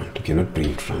bring it front. You cannot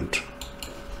bring it front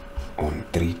on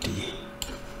 3D.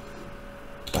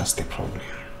 That's the problem.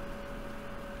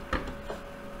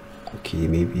 Okay,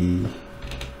 maybe.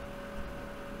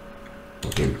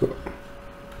 Okay, we go.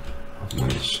 I've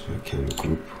managed. I can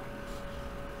group.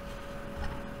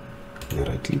 Then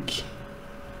right click.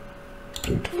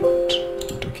 Bring to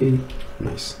front. Okay,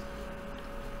 nice.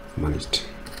 Managed.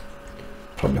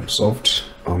 Problem solved.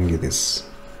 Only this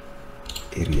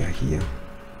area here.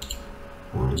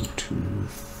 1, 2,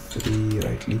 3.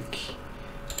 Right click.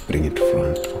 Bring it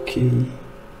front. Okay.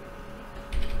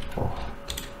 Oh,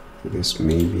 this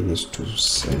maybe needs to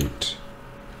send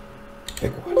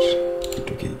backward.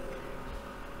 Okay.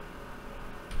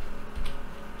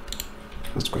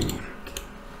 What's going on?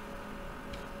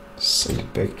 Send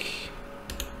it back.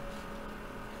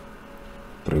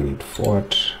 Bring it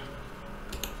forward.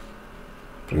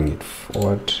 Bring it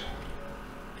forward.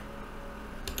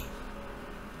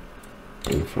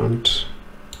 Bring front.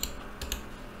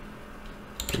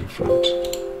 Bring front.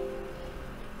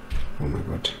 Oh my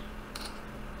god.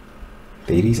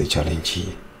 There is a challenge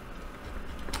here.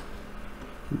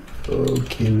 Oh,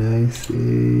 can I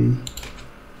say?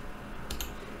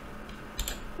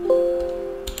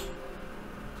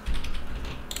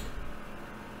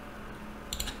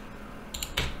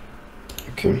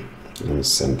 Okay, let me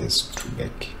send this to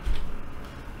back.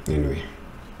 Anyway,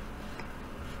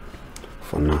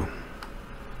 for now.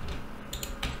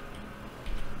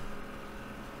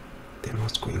 Then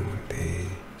what's going on there?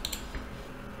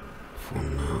 For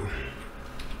now.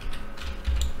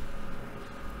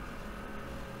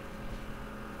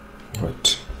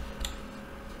 Right.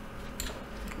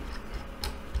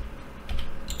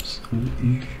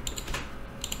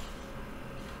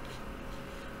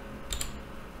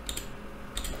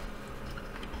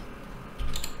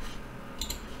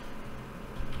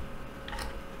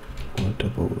 What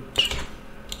about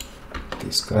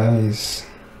these guys?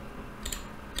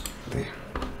 There.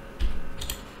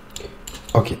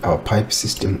 Okay, our pipe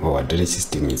system or our drainage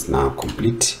system is now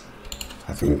complete.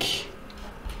 I think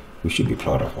we should be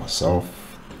proud of ourselves,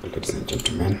 ladies and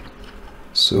gentlemen.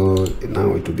 So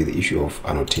now it will be the issue of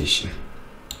annotation.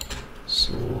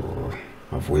 So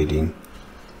avoiding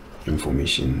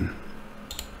information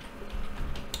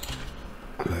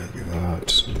like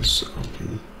that. This will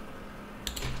be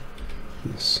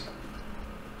yes.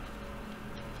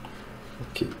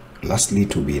 Okay. Lastly,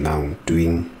 to be now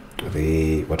doing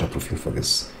the waterproofing for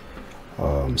this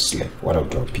slab. What I'll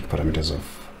do, I'll pick parameters of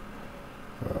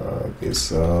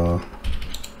this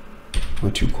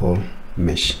what you call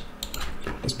mesh.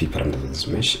 Let's pick parameters of this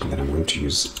mesh, and then I'm going to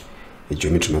use a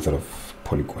geometry method of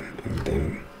polygon, and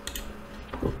then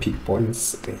go pick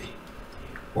points there,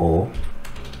 or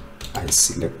I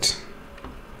select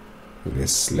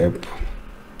this slab,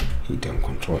 hit and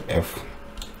Control F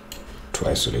to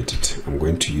isolate it. I'm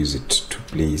going to use it to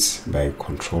place by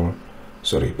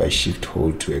by shift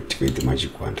hold to activate the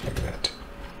magic wand like that,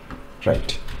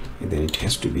 right? And then it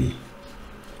has to be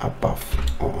above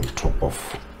or on top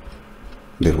of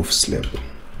the roof slab.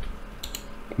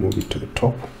 Move it to the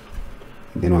top.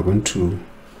 Then we're going to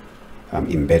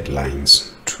embed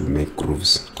lines to make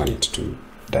grooves on it to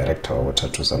direct our water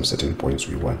to some certain points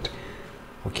we want.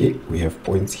 Okay, we have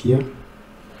points here.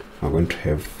 We're going to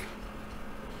have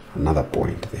another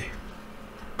point there,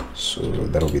 so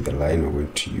that will be the line we're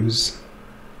going to use,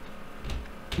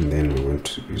 and then we're going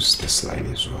to use this line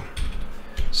as well.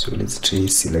 So let's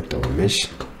select our mesh,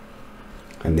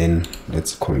 and then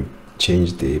let's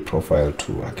change the profile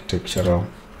to architectural,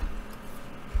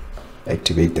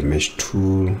 activate the mesh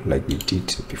tool like we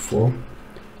did before,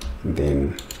 and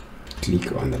then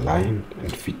click on the line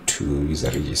and fit to user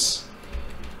regis.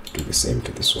 Do the same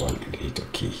to this one and hit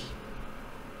OK.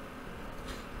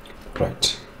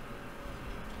 Right,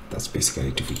 that's basically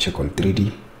it. If we check on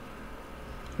 3D,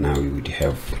 now we would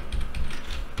have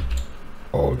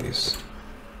all this.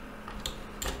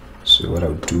 So what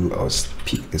I'll do, I'll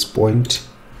pick this point,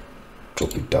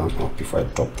 drop it down. Or before I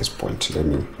drop this point, let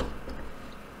me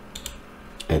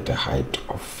add a height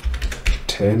of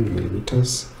 10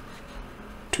 millimeters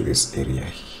to this area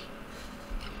here.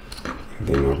 And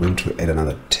then we're going to add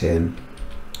another 10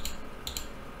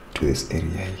 to this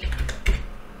area here.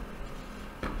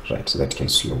 Right, so that can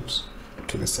slope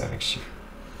to this direction.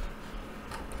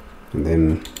 And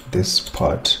then this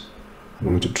part I'm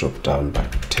going to drop down by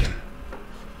 10.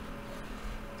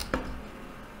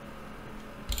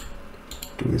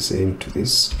 Do the same to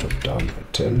this, drop down by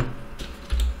 10.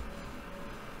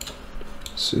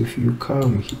 So if you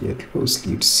come here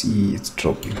closely, you'd see it's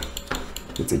dropping.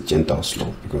 It's a gentle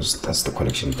slope because that's the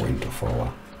collection point of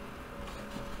our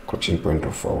collection point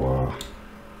of our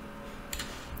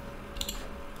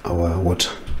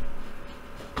water.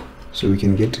 So we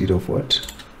can get rid of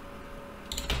what?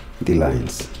 The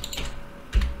lines.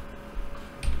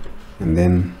 And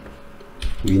then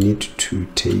we need to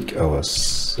take our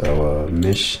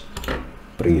mesh,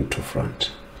 bring it to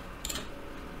front.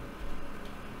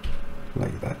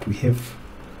 Like that. We have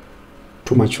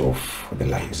too much of the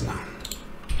lines now.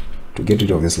 To get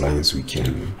rid of these lines, we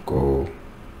can go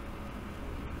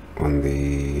on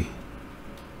the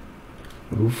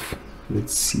roof.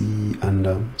 Let's see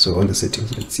under, so on the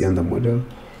settings, let's see under model.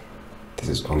 This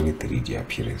is only 3D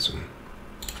appearance.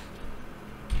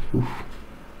 Oof.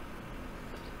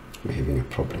 We're having a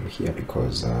problem here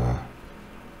because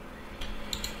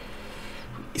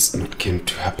it's not going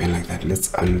to happen like that.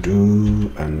 Let's undo,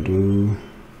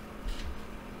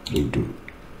 redo,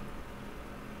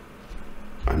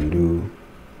 undo,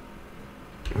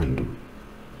 undo,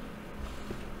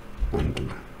 undo.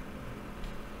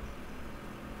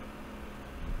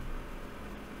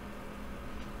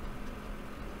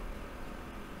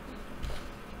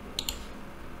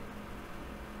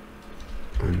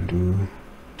 Undo,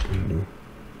 undo,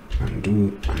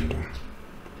 undo, undo.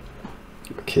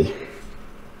 Okay.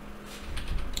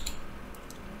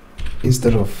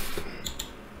 Instead of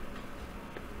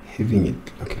having it,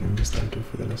 okay, let me just undo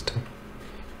for the last time.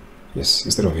 Yes,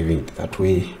 instead of having it that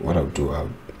way, what I'll do, I'll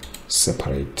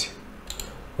separate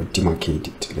or demarcate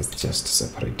it. Let's just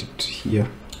separate it here.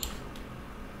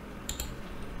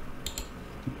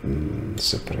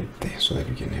 Separate there so that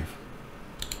we can have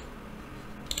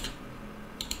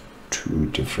two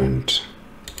different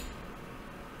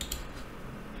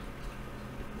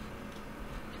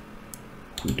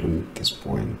we don't need this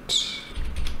point.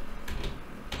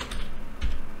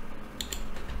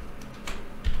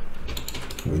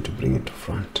 I'm going to bring it to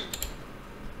front.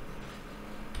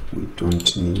 We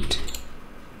don't need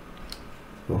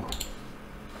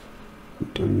we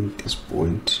don't need this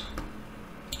point.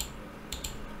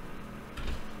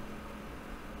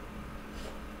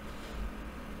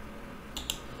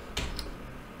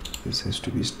 This has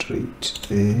to be straight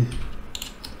there,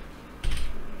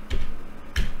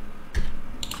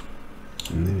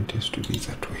 and then it has to be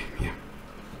that way. Yeah,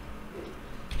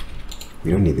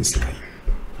 we don't need this line.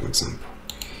 For example,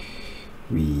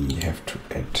 we have to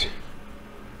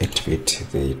activate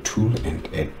the tool and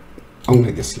add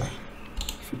only this line.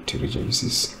 If it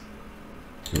erases,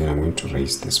 and then I'm going to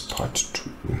raise this part to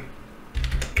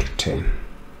 10.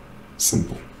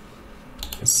 Simple.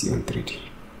 Let's see on 3D.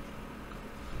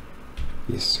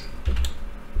 Yes,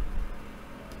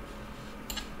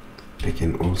 I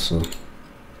can also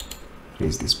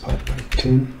raise this part by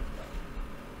 10,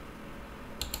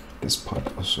 this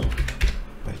part also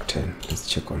by 10. Let's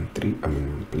check on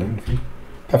on blend view.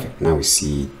 Perfect. Now we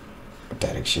see a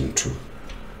direction to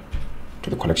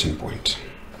the collection point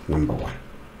number 1.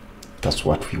 That's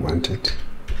what we wanted.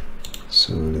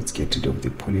 So let's get rid of the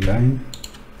polyline,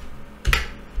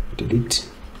 delete,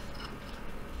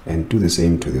 and do the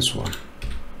same to this one.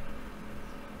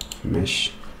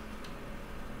 Mesh,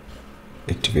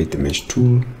 activate the mesh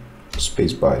tool,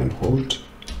 spacebar and hold,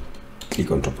 click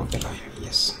on top of the line.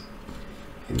 Yes,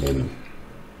 and then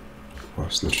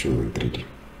it's not showing in 3D.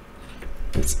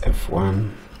 Let's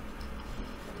F1.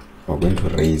 We're going to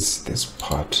raise this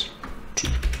part to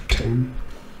 10,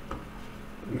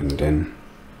 and then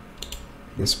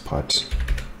this part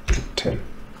to 10.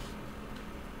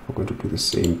 We're going to do the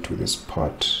same to this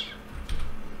part.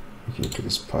 Okay, to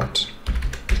this part to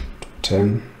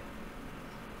 10.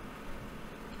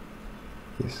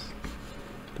 Yes,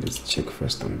 let's check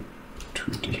first on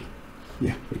 2D.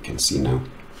 Yeah, we can see now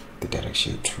the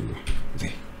direction to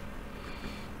there.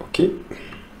 Okay,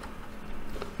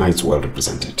 now it's well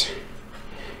represented.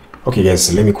 Okay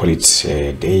guys, let me call it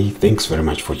a day. Thanks very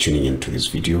much for tuning in to this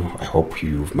video. I hope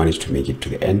you've managed to make it to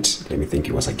the end. Let me thank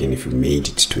you once again if you made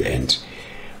it to the end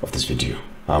of this video.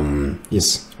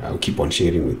 Yes, I'll keep on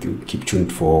sharing with you. Keep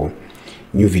tuned for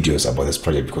new videos about this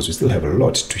project because we still have a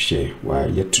lot to share. We're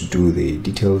yet to do the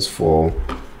details for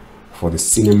the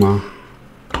cinema.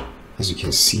 As you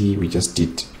can see, we just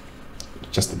did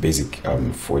just the basic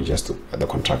for just the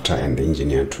contractor and the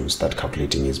engineer to start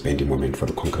calculating his bending moment for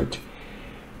the concrete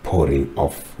pouring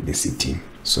of the seating.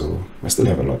 So we still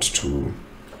have a lot to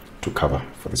cover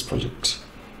for this project,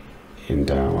 and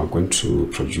we're going to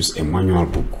produce a manual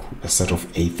book, a set of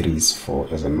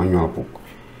A3s as a manual book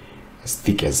as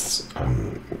thick as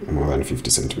more than 50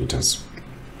 centimeters.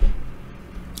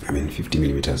 50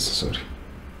 millimeters, sorry.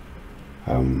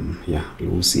 Yeah,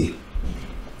 we'll see.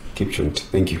 Keep tuned.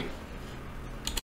 Thank you.